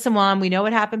 listen, Juan, we know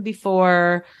what happened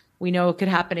before. We know it could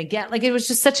happen again. Like, it was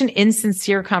just such an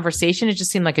insincere conversation. It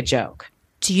just seemed like a joke.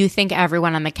 Do you think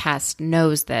everyone on the cast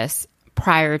knows this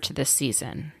prior to this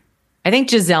season? I think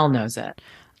Giselle knows it.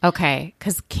 Okay,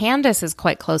 because Candace is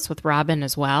quite close with Robin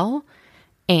as well.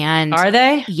 And are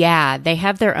they? Yeah, they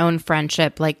have their own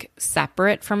friendship, like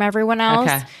separate from everyone else.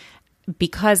 Okay.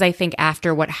 Because I think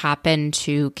after what happened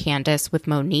to Candace with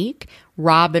Monique,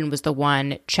 Robin was the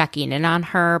one checking in on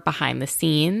her behind the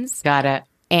scenes. Got it.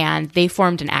 And they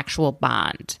formed an actual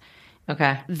bond.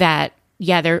 Okay. That,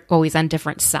 yeah, they're always on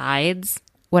different sides,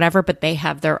 whatever, but they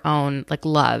have their own like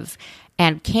love.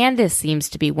 And Candace seems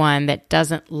to be one that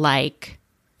doesn't like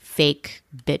fake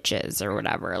bitches or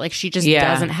whatever. Like, she just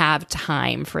doesn't have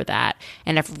time for that.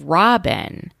 And if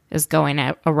Robin is going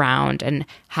out around and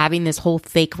having this whole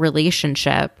fake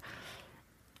relationship,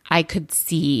 I could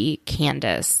see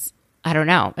Candace. I don't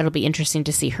know. It'll be interesting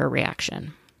to see her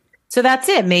reaction. So that's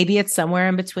it. Maybe it's somewhere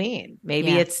in between.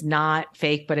 Maybe Yeah. it's not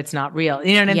fake, but it's not real.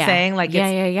 You know what I'm Yeah. saying? Like,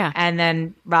 Yeah. And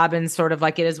then Robin's sort of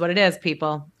like, it is what it is,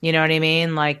 people. You know what I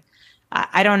mean? Like,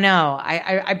 I don't know.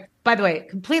 I by the way,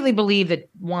 completely believe that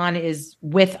Juan is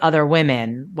with other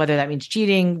women, whether that means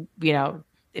cheating.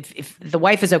 If the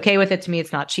wife is okay with it, to me,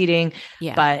 it's not cheating.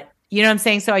 Yeah. But you know what I'm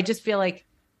saying? So I just feel like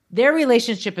their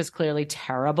relationship is clearly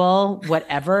terrible,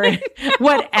 whatever,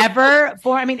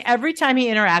 every time he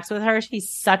interacts with her, he's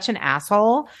such an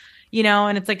asshole,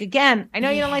 and it's like, again, I know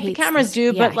He you don't like the hates cameras, them.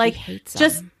 dude, Yeah, but like, he hates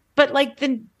just, them. but like,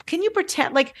 then can you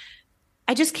pretend? Like,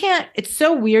 I just can't, it's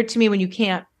so weird to me when you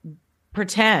can't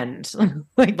pretend.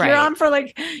 Like, Right. you're on for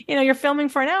like, you're filming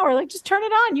for an hour, like, just turn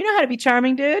it on. You know how to be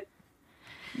charming, dude.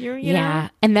 You know?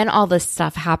 And then all this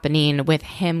stuff happening with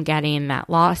him getting that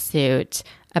lawsuit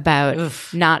about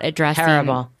Oof. not addressing,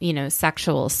 Terrible.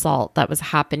 sexual assault that was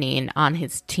happening on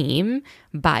his team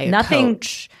by a Nothing-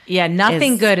 coach. Yeah,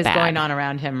 nothing is good is bad. going on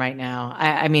around him right now.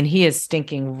 I mean, he is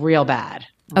stinking real bad.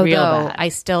 Although Real bad. I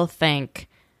still think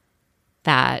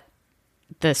that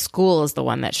the school is the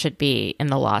one that should be in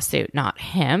the lawsuit, not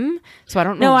him. So I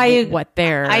don't know what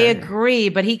they're... I agree,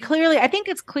 but he clearly, I think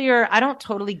it's clear. I don't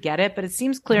totally get it, but it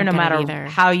seems clear no don't get it matter either.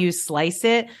 how you slice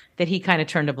it, that he kind of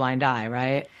turned a blind eye,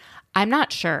 right? I'm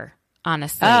not sure,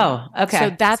 honestly. Oh, okay.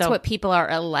 So that's So- what people are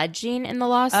alleging in the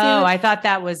lawsuit. Oh, I thought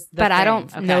that was the But I thing.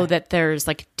 don't Okay. know that there's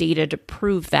like data to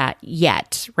prove that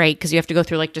yet, right? Because you have to go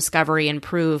through like discovery and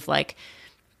prove like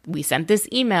we sent this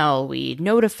email, we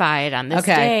notified on this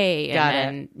Okay, day, got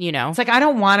and then, It's like, I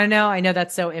don't want to know. I know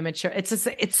that's so immature. It's just,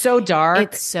 it's so dark.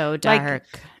 it's so Like, dark.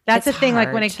 That's It's the thing.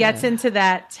 Like, when hard it gets to- into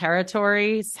that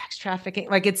territory, sex trafficking,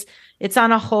 like it's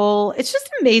on a whole, it's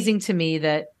just amazing to me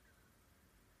that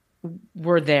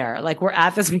we're there. Like we're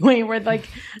at this point where like,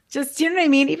 just, you know what I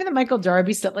mean? Even the Michael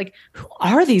Darby stuff, like who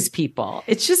are these people?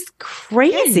 It's just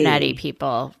crazy. They're nutty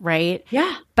people, right?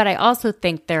 Yeah. But I also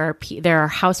think there are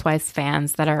Housewives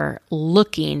fans that are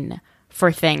looking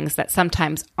for things that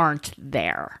sometimes aren't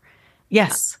there.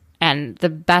 Yes. And the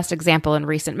best example in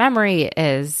recent memory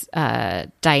is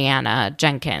Diana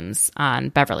Jenkins on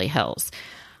Beverly Hills.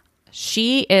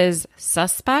 She is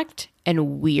suspect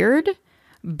and weird,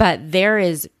 but there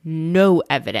is no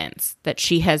evidence that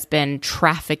she has been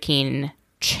trafficking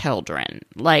children.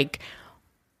 Like,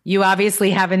 you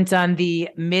obviously haven't done the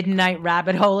midnight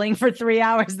rabbit holing for 3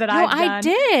 hours that I've done. I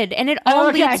did. And it all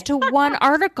leads to one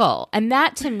article. And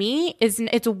that to me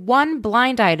it's one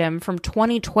blind item from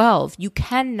 2012. You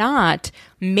cannot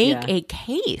make a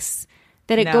case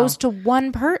that it goes to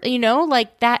one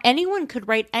like that. Anyone could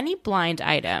write any blind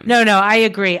item. No, I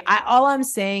agree. All I'm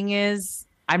saying is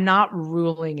I'm not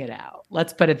ruling it out.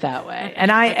 Let's put it that way.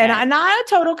 And and I'm not a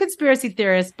total conspiracy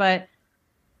theorist, but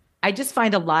I just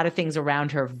find a lot of things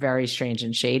around her very strange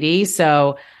and shady.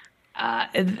 So, I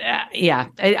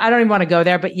don't even want to go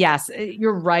there. But yes,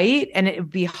 you're right. And it would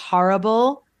be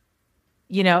horrible.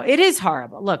 You know, it is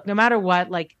horrible. Look, no matter what,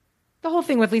 like the whole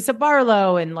thing with Lisa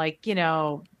Barlow and like, you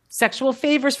know, sexual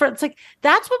favors for it's like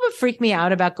that's what would freak me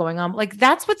out about going on. Like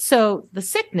that's what's so the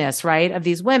sickness, right, of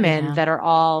these women that are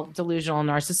all delusional and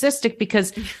narcissistic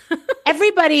because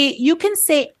everybody, you can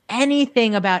say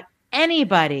anything about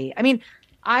anybody. I mean,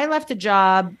 I left a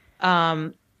job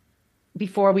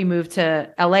before we moved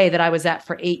to LA that I was at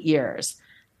for 8 years.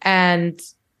 And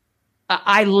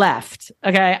I left.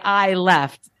 Okay. I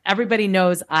left. Everybody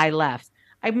knows I left.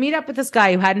 I meet up with this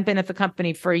guy who hadn't been at the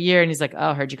company for a year. And he's like, oh,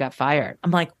 I heard you got fired.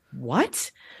 I'm like,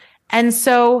 what? And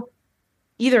so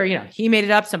either, you know, he made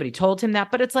it up. Somebody told him that.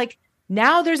 But it's like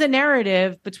now there's a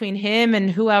narrative between him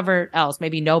and whoever else.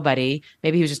 Maybe nobody.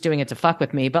 Maybe he was just doing it to fuck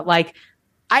with me. But like,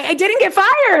 I didn't get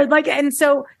fired. Like, and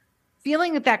so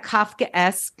feeling that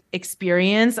Kafka-esque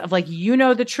experience of like, you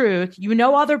know, the truth, you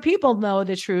know, other people know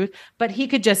the truth, but he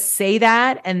could just say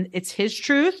that and it's his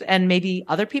truth and maybe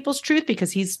other people's truth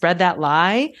because he's spread that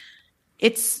lie.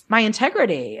 It's my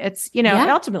integrity. It's, you know, it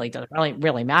ultimately doesn't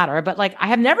really matter, but like, I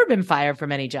have never been fired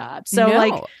from any job. So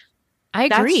like, I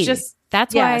agree.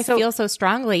 That's why I feel so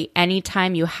strongly.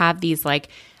 Anytime you have these like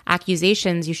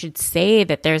accusations, you should say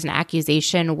that there's an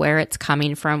accusation, where it's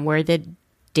coming from, where the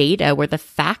data, where the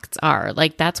facts are.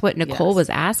 Like that's what Nicole was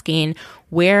asking.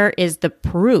 Where is the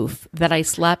proof that I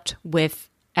slept with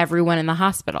everyone in the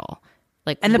hospital?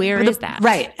 Like, and where is that?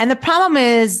 Right. And the problem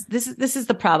is this is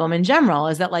the problem in general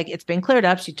is that like it's been cleared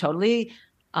up. She totally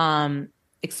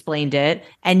explained it.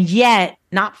 And yet,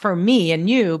 not for me and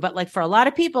you, but like for a lot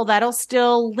of people, that'll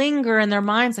still linger in their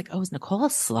minds. Like, oh, is Nicole a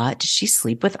slut? Does she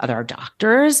sleep with other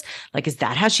doctors? Like, is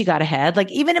that how she got ahead? Like,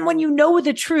 even when you know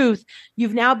the truth,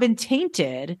 you've now been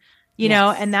tainted, you know,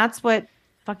 and that's what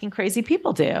fucking crazy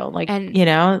people do. Like, and, you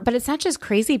know, but it's not just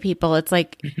crazy people. It's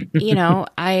like, you know,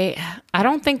 I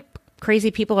don't think crazy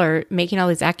people are making all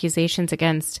these accusations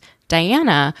against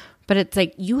Diana, but it's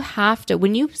like, you have to,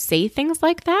 when you say things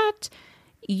like that,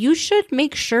 you should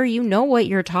make sure you know what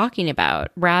you're talking about,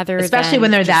 especially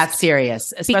when they're that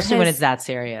serious, especially when it's that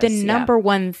serious. The number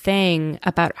one thing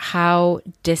about how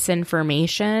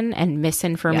disinformation and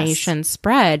misinformation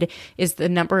spread is the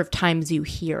number of times you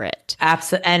hear it.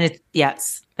 Absolutely. And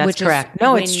that's correct.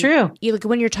 No, it's true. Like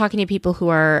when you're talking to people who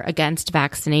are against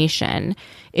vaccination,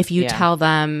 if you tell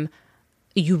them,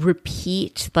 you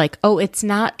repeat like, oh, it's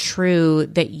not true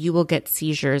that you will get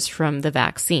seizures from the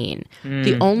vaccine.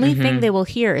 The only thing they will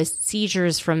hear is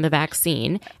seizures from the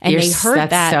vaccine. And they heard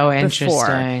that so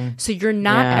before. So you're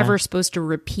not ever supposed to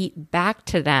repeat back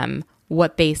to them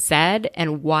what they said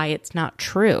and why it's not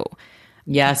true.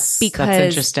 Yes, because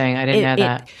that's interesting. I didn't know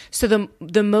that. So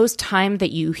the most time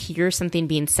that you hear something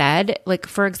being said, like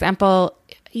for example,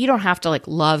 you don't have to like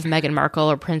love Meghan Markle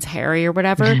or Prince Harry or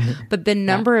whatever, but the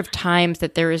number of times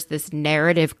that there is this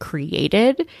narrative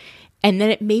created and then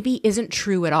it maybe isn't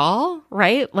true at all,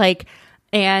 right? Like,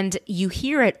 and you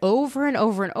hear it over and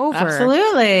over and over.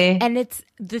 Absolutely. And it's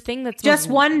the thing that's just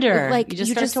wonder. Like you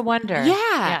start to wonder.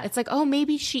 Yeah. It's like, oh,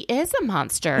 maybe she is a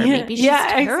monster. Maybe she's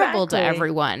terrible to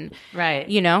everyone. Right.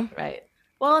 You know? Right.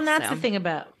 Well, and that's the thing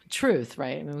about truth,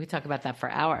 right? I mean, we talk about that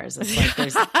for hours. It's like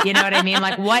there's, you know what I mean?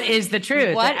 Like, what is the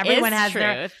truth? Everyone has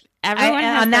truth? Everyone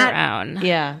has their own.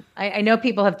 Yeah. I know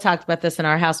people have talked about this in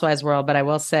our Housewives world, but I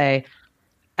will say,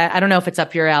 I don't know if it's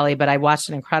up your alley, but I watched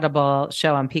an incredible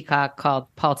show on Peacock called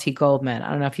Paul T. Goldman.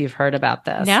 I don't know if you've heard about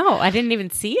this. No, I didn't even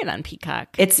see it on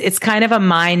Peacock. It's kind of a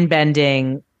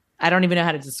mind-bending, I don't even know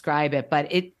how to describe it,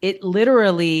 but it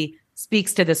literally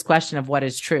speaks to this question of what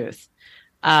is truth.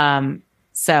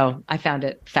 So I found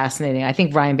it fascinating. I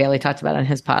think Ryan Bailey talked about it on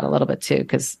his pod a little bit too,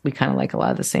 because we kind of like a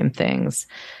lot of the same things.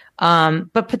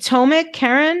 But Potomac,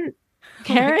 Karen.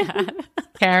 Karen.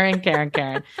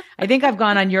 I think I've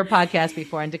gone on your podcast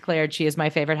before and declared she is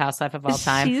my favorite housewife of all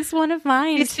time. She's one of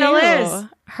mine. She still is.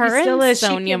 Her and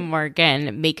Sonia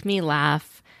Morgan make me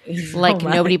laugh like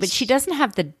nobody, but she doesn't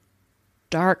have the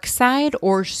dark side,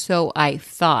 or so I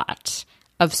thought,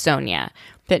 of Sonia.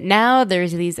 But now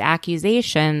there's these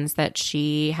accusations that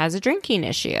she has a drinking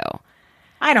issue.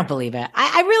 I don't believe it.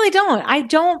 I really don't. I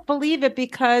don't believe it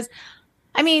because,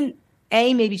 I mean,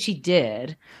 maybe she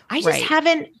did. I just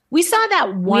haven't. We saw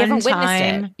that one we haven't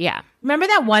time. Witnessed it. Yeah. Remember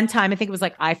that one time? I think it was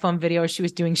like iPhone video. She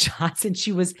was doing shots and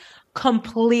she was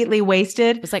completely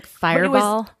wasted. It was like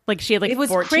Fireball. Like she had like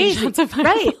 14 crazy. shots of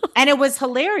Fireball. Right. And it was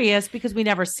hilarious because we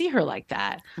never see her like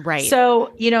that. Right.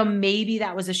 So, maybe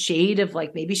that was a shade of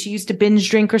like, maybe she used to binge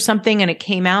drink or something and it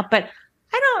came out. But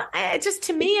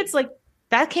to me, it's like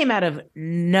that came out of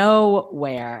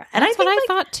nowhere. And that's what I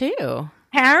thought too.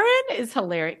 Karen is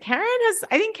hilarious.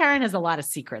 I think Karen has a lot of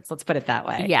secrets. Let's put it that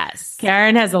way. Yes.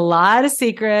 Karen has a lot of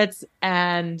secrets.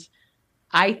 And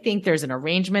I think there's an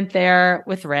arrangement there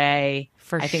with Ray.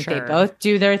 I think they both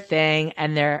do their thing.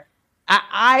 And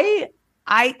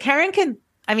Karen can,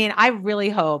 I really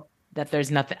hope that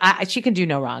there's nothing, she can do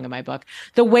no wrong in my book.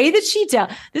 The way that she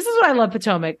this is what I love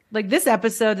Potomac. Like this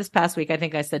episode this past week, I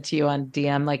think I said to you on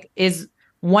DM, like is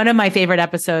one of my favorite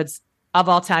episodes of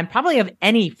all time, probably of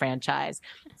any franchise,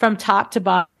 from top to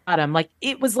bottom. Like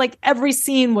it was like every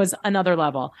scene was another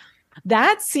level.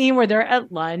 That scene where they're at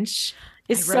lunch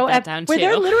is so epic, where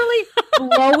they're literally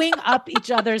blowing up each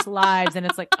other's lives, and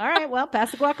it's like, all right, well,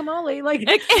 pass the guacamole. Like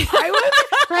I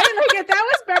was right, like if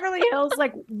that was Beverly Hills,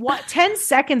 like what 10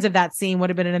 seconds of that scene would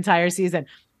have been an entire season.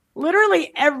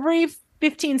 Literally every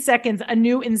 15 seconds, a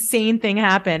new insane thing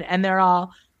happened, and they're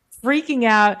all freaking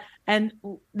out, and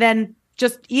then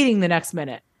just eating the next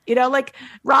minute. Like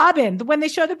Robin, when they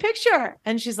show the picture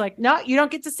and she's like, no, you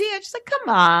don't get to see it. She's like, come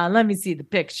on, let me see the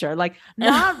picture. Like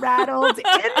not rattled in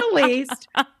the least.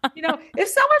 If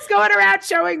someone's going around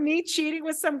showing me cheating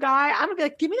with some guy, I'm gonna be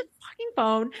like, give me the fucking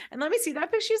phone and let me see that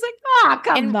picture. She's like,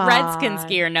 come on. Redskins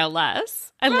gear, no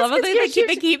less. I love how they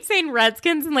keep saying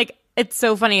Redskins, and like, it's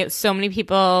so funny. So many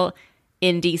people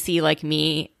in DC like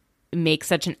me make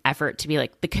such an effort to be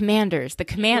like the Commanders.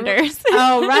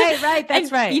 Oh, right.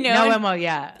 That's right.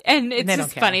 Yeah. And it's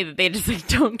just funny that they just like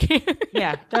don't care.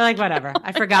 Yeah. They're like, whatever.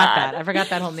 I forgot that. I forgot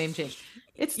that whole name change.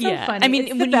 It's so funny. I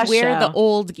mean, when you wear the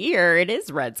old gear, it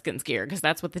is Redskins gear because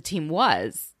that's what the team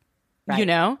was. Right.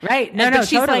 Right. But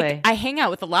she's totally. Like, I hang out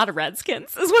with a lot of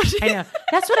Redskins is what she I know.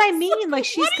 That's what I mean. Like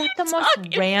she's got the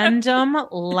most random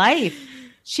life.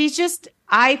 She's just,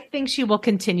 I think she will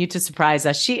continue to surprise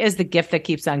us. She is the gift that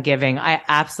keeps on giving. I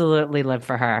absolutely live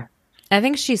for her. I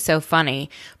think she's so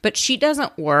funny, but she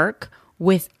doesn't work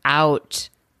without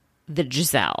the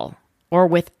Giselle or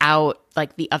without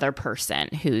like the other person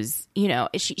who's,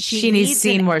 she needs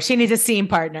scene work. She needs a scene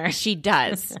partner. She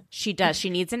does. She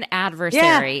needs an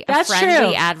adversary, a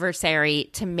friendly adversary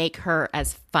to make her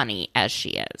as funny as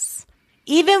she is.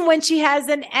 Even when she has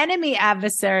an enemy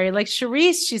adversary, like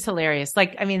Charisse, she's hilarious.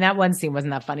 Like, that one scene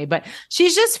wasn't that funny, but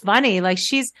she's just funny. Like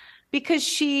because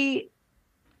she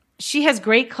has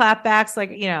great clapbacks.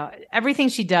 Like, everything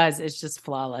she does is just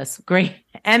flawless. Great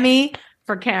Emmy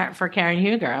for Karen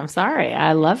Huger. I'm sorry.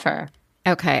 I love her.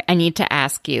 Okay. I need to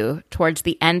ask you, towards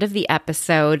the end of the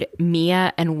episode,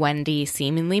 Mia and Wendy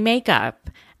seemingly make up.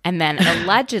 And then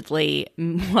allegedly,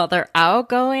 while they're out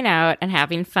going out and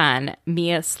having fun,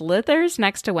 Mia slithers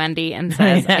next to Wendy and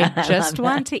says, I just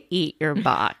want to eat your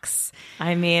box.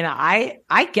 I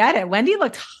get it. Wendy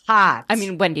looked hot.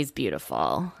 Wendy's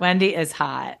beautiful. Wendy is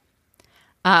hot.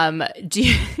 Do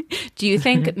you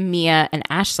think Mia and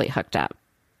Ashley hooked up?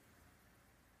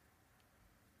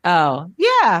 Oh,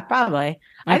 yeah, probably. Okay.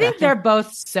 I think they're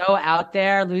both so out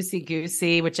there,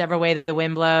 loosey-goosey, whichever way the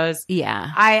wind blows.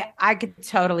 Yeah. I could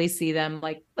totally see them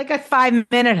like a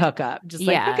 5-minute hookup. Just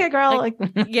like, okay, girl.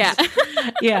 Yeah.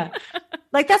 Yeah.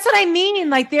 Like, that's what I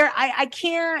mean. Like, I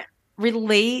can't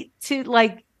relate to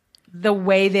like the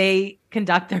way they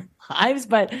conduct their lives,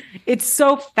 but it's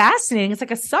so fascinating. It's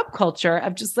like a subculture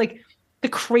of just like the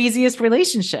craziest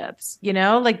relationships,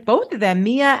 like both of them,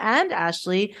 Mia and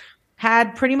Ashley,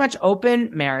 had pretty much open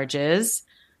marriages,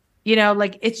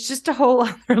 like it's just a whole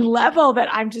other level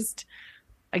that I'm just,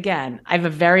 again, I have a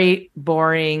very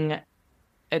boring,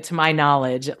 to my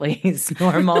knowledge, at least,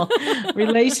 normal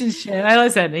relationship.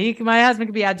 Listen, my husband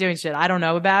could be out doing shit. I don't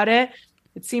know about it.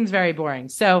 It seems very boring.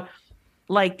 So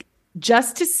like,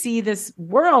 just to see this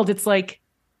world, it's like,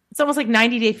 It's almost like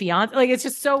 90 Day Fiance. Like it's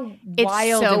just so wild.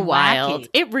 It's so and wild. Wacky,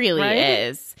 It really right?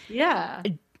 is. Yeah.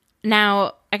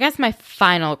 Now, I guess my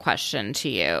final question to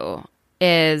you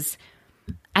is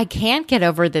I can't get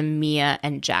over the Mia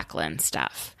and Jacqueline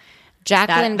stuff.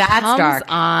 Jacqueline that's comes dark.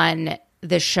 on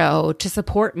the show to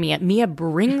support Mia. Mia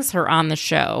brings her on the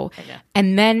show,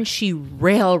 and then she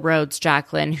railroads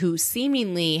Jacqueline, who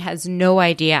seemingly has no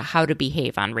idea how to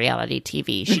behave on reality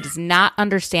TV. She does not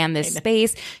understand this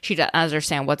space. She doesn't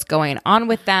understand what's going on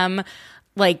with them.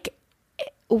 Like,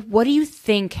 what do you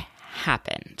think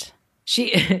happened?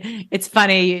 It's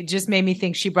funny. It just made me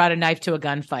think she brought a knife to a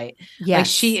gunfight. Yes. Like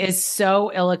she is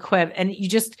so ill-equipped. And you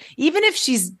just, even if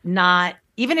she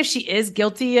is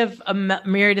guilty of a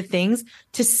myriad of things,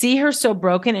 to see her so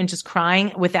broken and just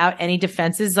crying without any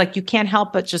defenses, like you can't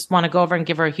help but just want to go over and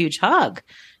give her a huge hug,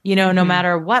 no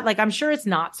matter what. Like, I'm sure it's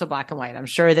not so black and white. I'm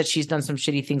sure that she's done some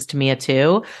shitty things to Mia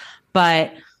too.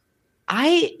 But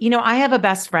I have a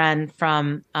best friend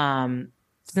from,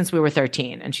 since we were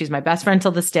 13, and she's my best friend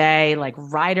till this day, like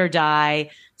ride or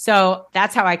die. So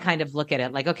that's how I kind of look at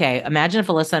it. Like, okay, imagine if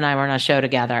Alyssa and I were on a show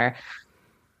together.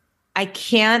 I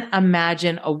can't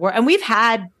imagine a world, and we've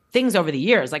had things over the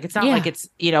years. Like, it's not like it's,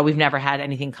 we've never had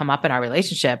anything come up in our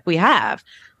relationship. We have,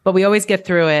 but we always get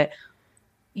through it.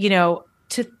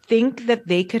 To think that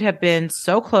they could have been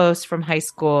so close from high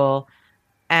school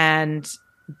and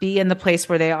be in the place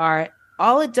where they are,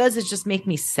 all it does is just make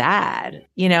me sad,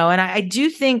 and I do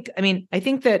think, I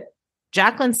think that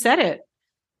Jacqueline said it.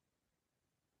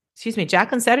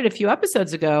 Jacqueline said it a few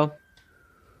episodes ago.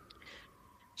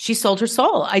 She sold her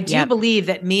soul. I do believe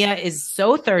that Mia is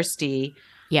so thirsty,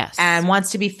 yes, and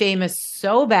wants to be famous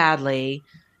so badly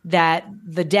that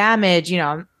the damage,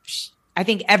 I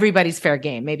think everybody's fair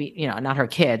game. Maybe, not her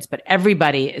kids, but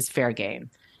everybody is fair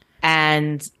game.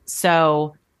 And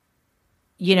so,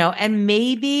 and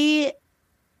maybe,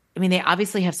 they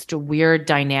obviously have such a weird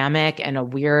dynamic and a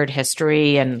weird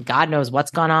history, and God knows what's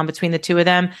gone on between the two of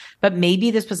them. But maybe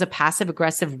this was a passive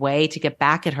aggressive way to get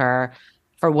back at her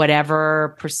for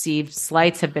whatever perceived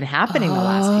slights have been happening the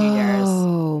last few years.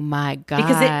 Oh my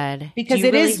God. Because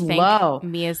it is low.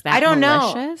 Mia's that I don't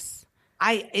malicious?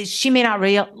 know. She may not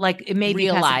it may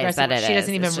realize that it she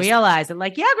doesn't even realize it.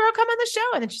 Like, yeah, girl, come on the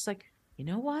show. And then she's like, you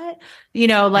know what?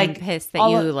 I'm pissed that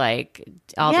you like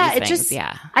all these things.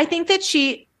 I think that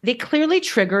they clearly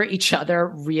trigger each other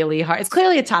really hard. It's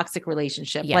clearly a toxic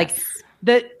relationship. Yes.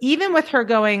 Like even with her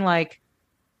going like,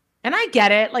 and I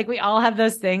get it. Like, we all have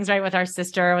those things, right? With our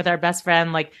sister, with our best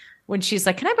friend, like when she's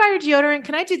like, can I buy your deodorant?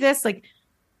 Can I do this? Like,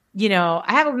 I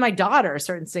have it with my daughter,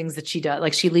 certain things that she does.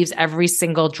 Like, she leaves every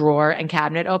single drawer and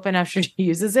cabinet open after she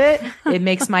uses it. It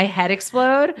makes my head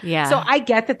explode. Yeah. So I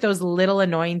get that those little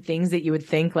annoying things that you would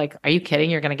think like, are you kidding?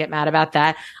 You're going to get mad about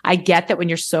that. I get that when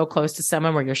you're so close to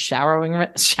someone where you're showering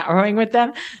with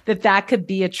them, that could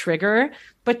be a trigger.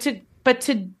 But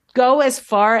to go as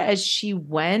far as she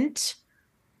went,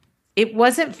 it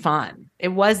wasn't fun. It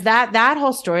was that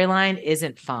whole storyline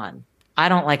isn't fun. I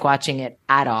don't like watching it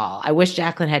at all. I wish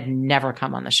Jacqueline had never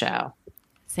come on the show.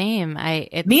 Same.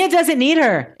 Mia doesn't need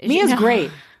her. Mia's great.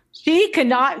 She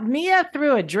cannot. Mia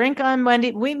threw a drink on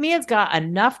Wendy. Mia's got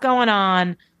enough going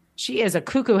on. She is a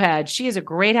cuckoo head. She is a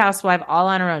great housewife all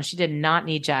on her own. She did not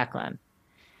need Jacqueline.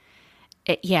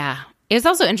 It was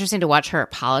also interesting to watch her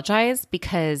apologize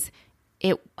because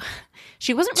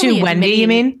she wasn't really to Wendy, you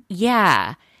mean?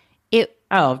 Yeah.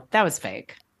 Oh, that was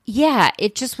fake. Yeah,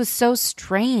 it just was so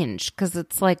strange because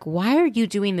it's like, why are you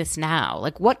doing this now?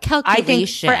 Like, what calculation? I think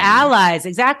for allies,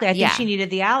 exactly. I think she needed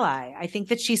the ally. I think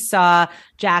that she saw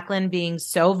Jacqueline being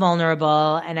so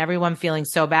vulnerable and everyone feeling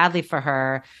so badly for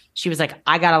her. She was like,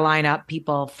 I got to line up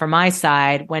people for my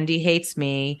side. Wendy hates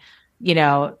me,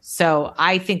 So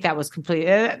I think that was completely.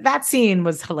 That scene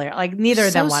was hilarious. Like, neither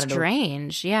of them wanted to.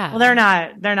 Strange, yeah. Well,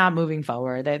 they're not moving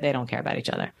forward. They don't care about each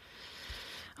other.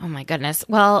 Oh my goodness.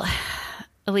 Well,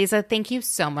 Iliza, thank you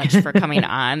so much for coming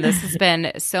on. This has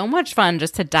been so much fun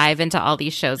just to dive into all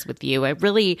these shows with you. I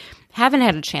really haven't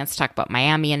had a chance to talk about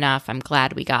Miami enough. I'm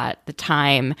glad we got the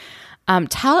time.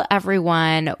 Tell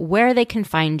everyone where they can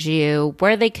find you,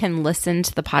 where they can listen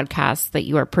to the podcast that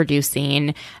you are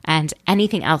producing, and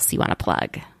anything else you want to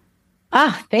plug.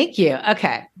 Thank you.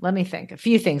 Okay, let me think. A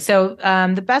few things. So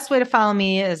the best way to follow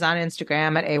me is on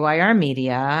Instagram at AYR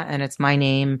Media, and it's my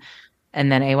name. And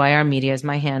then AYR Media is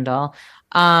my handle.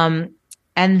 And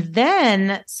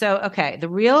then, so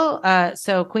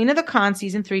Queen of the Con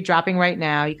season 3 dropping right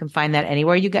now. You can find that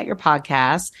anywhere you get your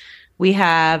podcasts. We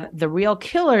have The Real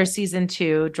Killer season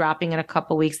 2 dropping in a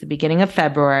couple weeks, the beginning of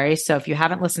February. So if you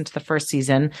haven't listened to the first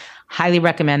season, highly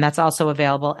recommend. That's also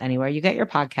available anywhere you get your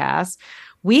podcasts.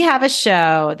 we have a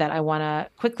show that I want to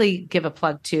quickly give a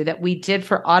plug to that we did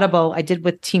for Audible. I did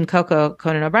with Team Coco,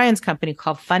 Conan O'Brien's company,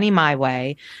 called Funny My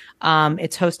Way.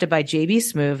 It's hosted by JB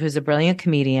Smoove, who's a brilliant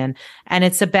comedian. And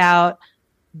it's about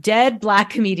dead Black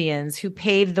comedians who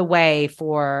paved the way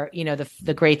for,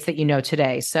 the greats that you know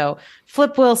today. So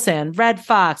Flip Wilson, Red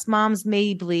Fox, Moms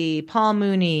Mabley, Paul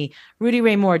Mooney, Rudy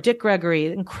Ray Moore, Dick Gregory,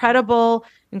 incredible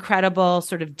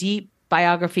sort of deep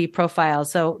biography profile.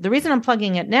 So the reason I'm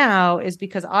plugging it now is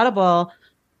because Audible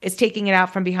is taking it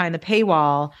out from behind the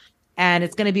paywall, and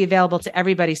it's going to be available to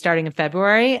everybody starting in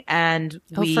February. And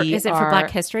is it for Black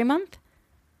History Month?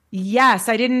 Yes,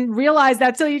 I didn't realize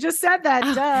that till you just said that.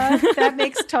 Duh. That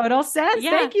makes total sense.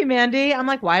 Yeah. Thank you, Mandy. I'm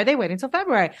like, why are they waiting till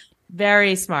February?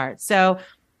 Very smart. So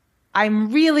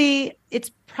I've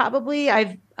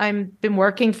been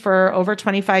working for over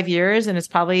 25 years, and it's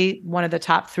probably one of the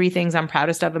top 3 things I'm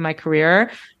proudest of in my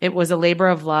career. It was a labor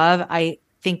of love. I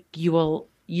think you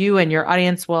and your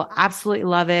audience will absolutely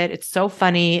love it. It's so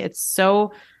funny. It's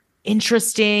so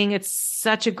interesting. It's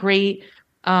such a great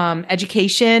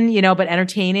education, but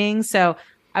entertaining. So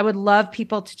I would love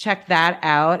people to check that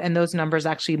out. And those numbers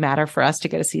actually matter for us to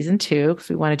get a season 2, because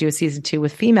we want to do a season 2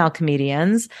 with female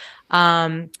comedians.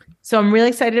 So I'm really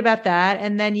excited about that.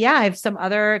 And then, I have some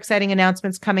other exciting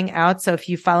announcements coming out. So if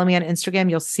you follow me on Instagram,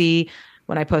 you'll see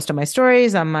when I post on my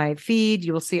stories, on my feed,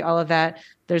 you will see all of that.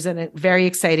 There's a very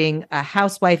exciting two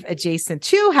housewife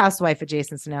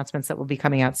adjacent announcements that will be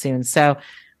coming out soon. So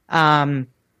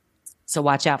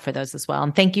watch out for those as well.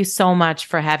 And thank you so much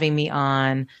for having me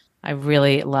on. I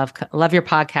really love your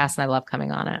podcast, and I love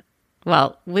coming on it.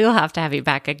 Well, we will have to have you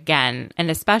back again,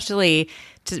 and especially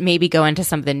to maybe go into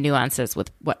some of the nuances with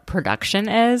what production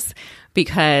is,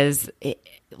 because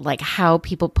like how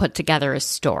people put together a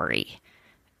story.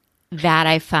 That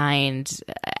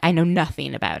I know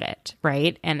nothing about it,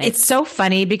 right? And it's so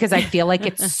funny because I feel like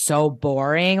it's so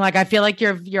boring. Like I feel like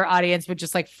your audience would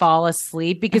just like fall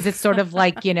asleep, because it's sort of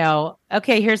like,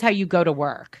 okay, here's how you go to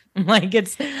work. Like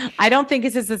I don't think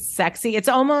it's as sexy. It's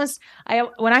almost,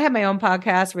 when I had my own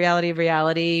podcast, Reality of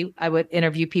Reality, I would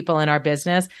interview people in our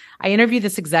business. I interviewed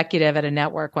this executive at a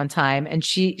network one time, and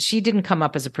she didn't come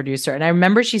up as a producer. And I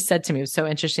remember she said to me, it was so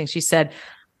interesting. She said,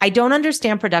 I don't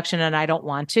understand production, and I don't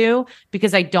want to,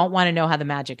 because I don't want to know how the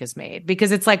magic is made.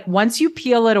 Because it's like, once you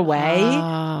peel it away,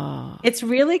 it's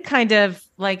really kind of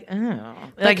like,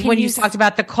 like when you talked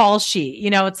about the call sheet,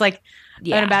 it's like,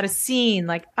 and about a scene,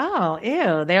 like, oh,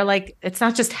 ew, they're like, it's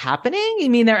not just happening.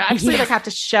 You mean they're actually like have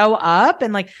to show up,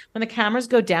 and like when the cameras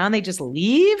go down, they just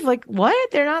leave? Like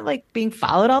what? They're not like being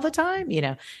followed all the time.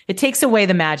 It takes away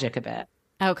the magic a bit.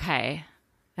 Okay.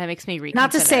 That makes me reconsider.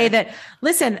 Not to say that,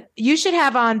 listen, you should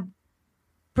have on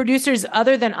producers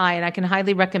other than and I can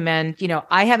highly recommend,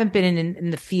 I haven't been in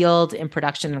the field in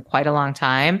production in quite a long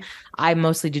time. I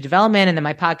mostly do development, and then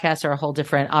my podcasts are a whole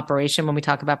different operation when we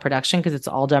talk about production, because it's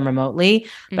all done remotely.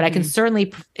 But I can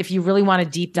certainly, if you really want to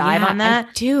deep dive on that,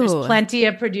 there's plenty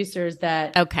of producers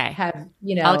that have,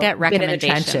 I'll get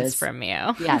recommendations from you.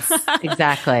 Yes,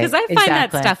 exactly. Because I find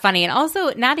that stuff funny. And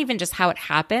also not even just how it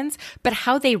happens, but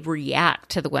how they react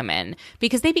to the women,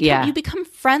 because they become, you become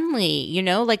friendly,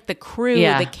 like the crew,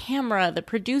 the camera, the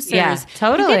producers. Yeah,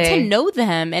 totally. You get to know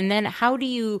them. And then how do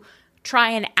you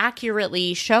try and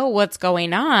accurately show what's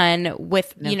going on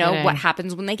with, what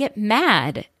happens when they get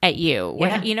mad at you,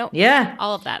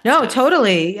 all of that. No, stuff.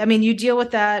 Totally. I mean, you deal with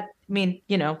that. I mean,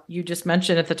 you just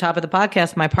mentioned at the top of the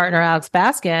podcast, my partner, Alex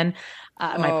Baskin,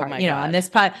 on this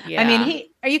pod. Yeah. I mean,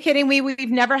 are you kidding me? We've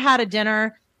never had a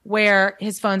dinner where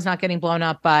his phone's not getting blown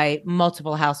up by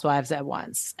multiple housewives at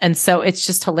once. And so it's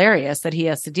just hilarious that he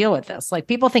has to deal with this. Like,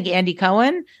 people think Andy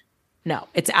Cohen. No,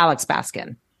 it's Alex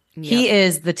Baskin. Yep. He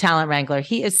is the talent wrangler.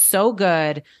 He is so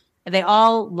good. They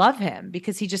all love him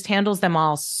because he just handles them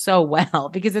all so well,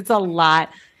 because it's a lot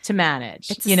to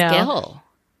manage. It's a skill.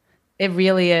 It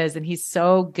really is. And he's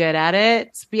so good at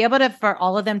it. To be able to, for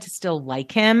all of them to still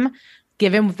like him,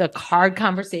 give him the hard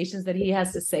conversations that he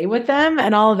has to say with them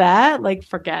and all that, like,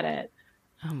 forget it.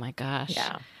 Oh my gosh.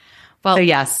 Yeah. Well, so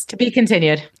yes, to be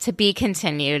continued. To be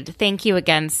continued. Thank you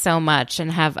again so much, and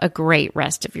have a great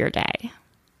rest of your day.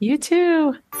 You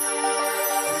too.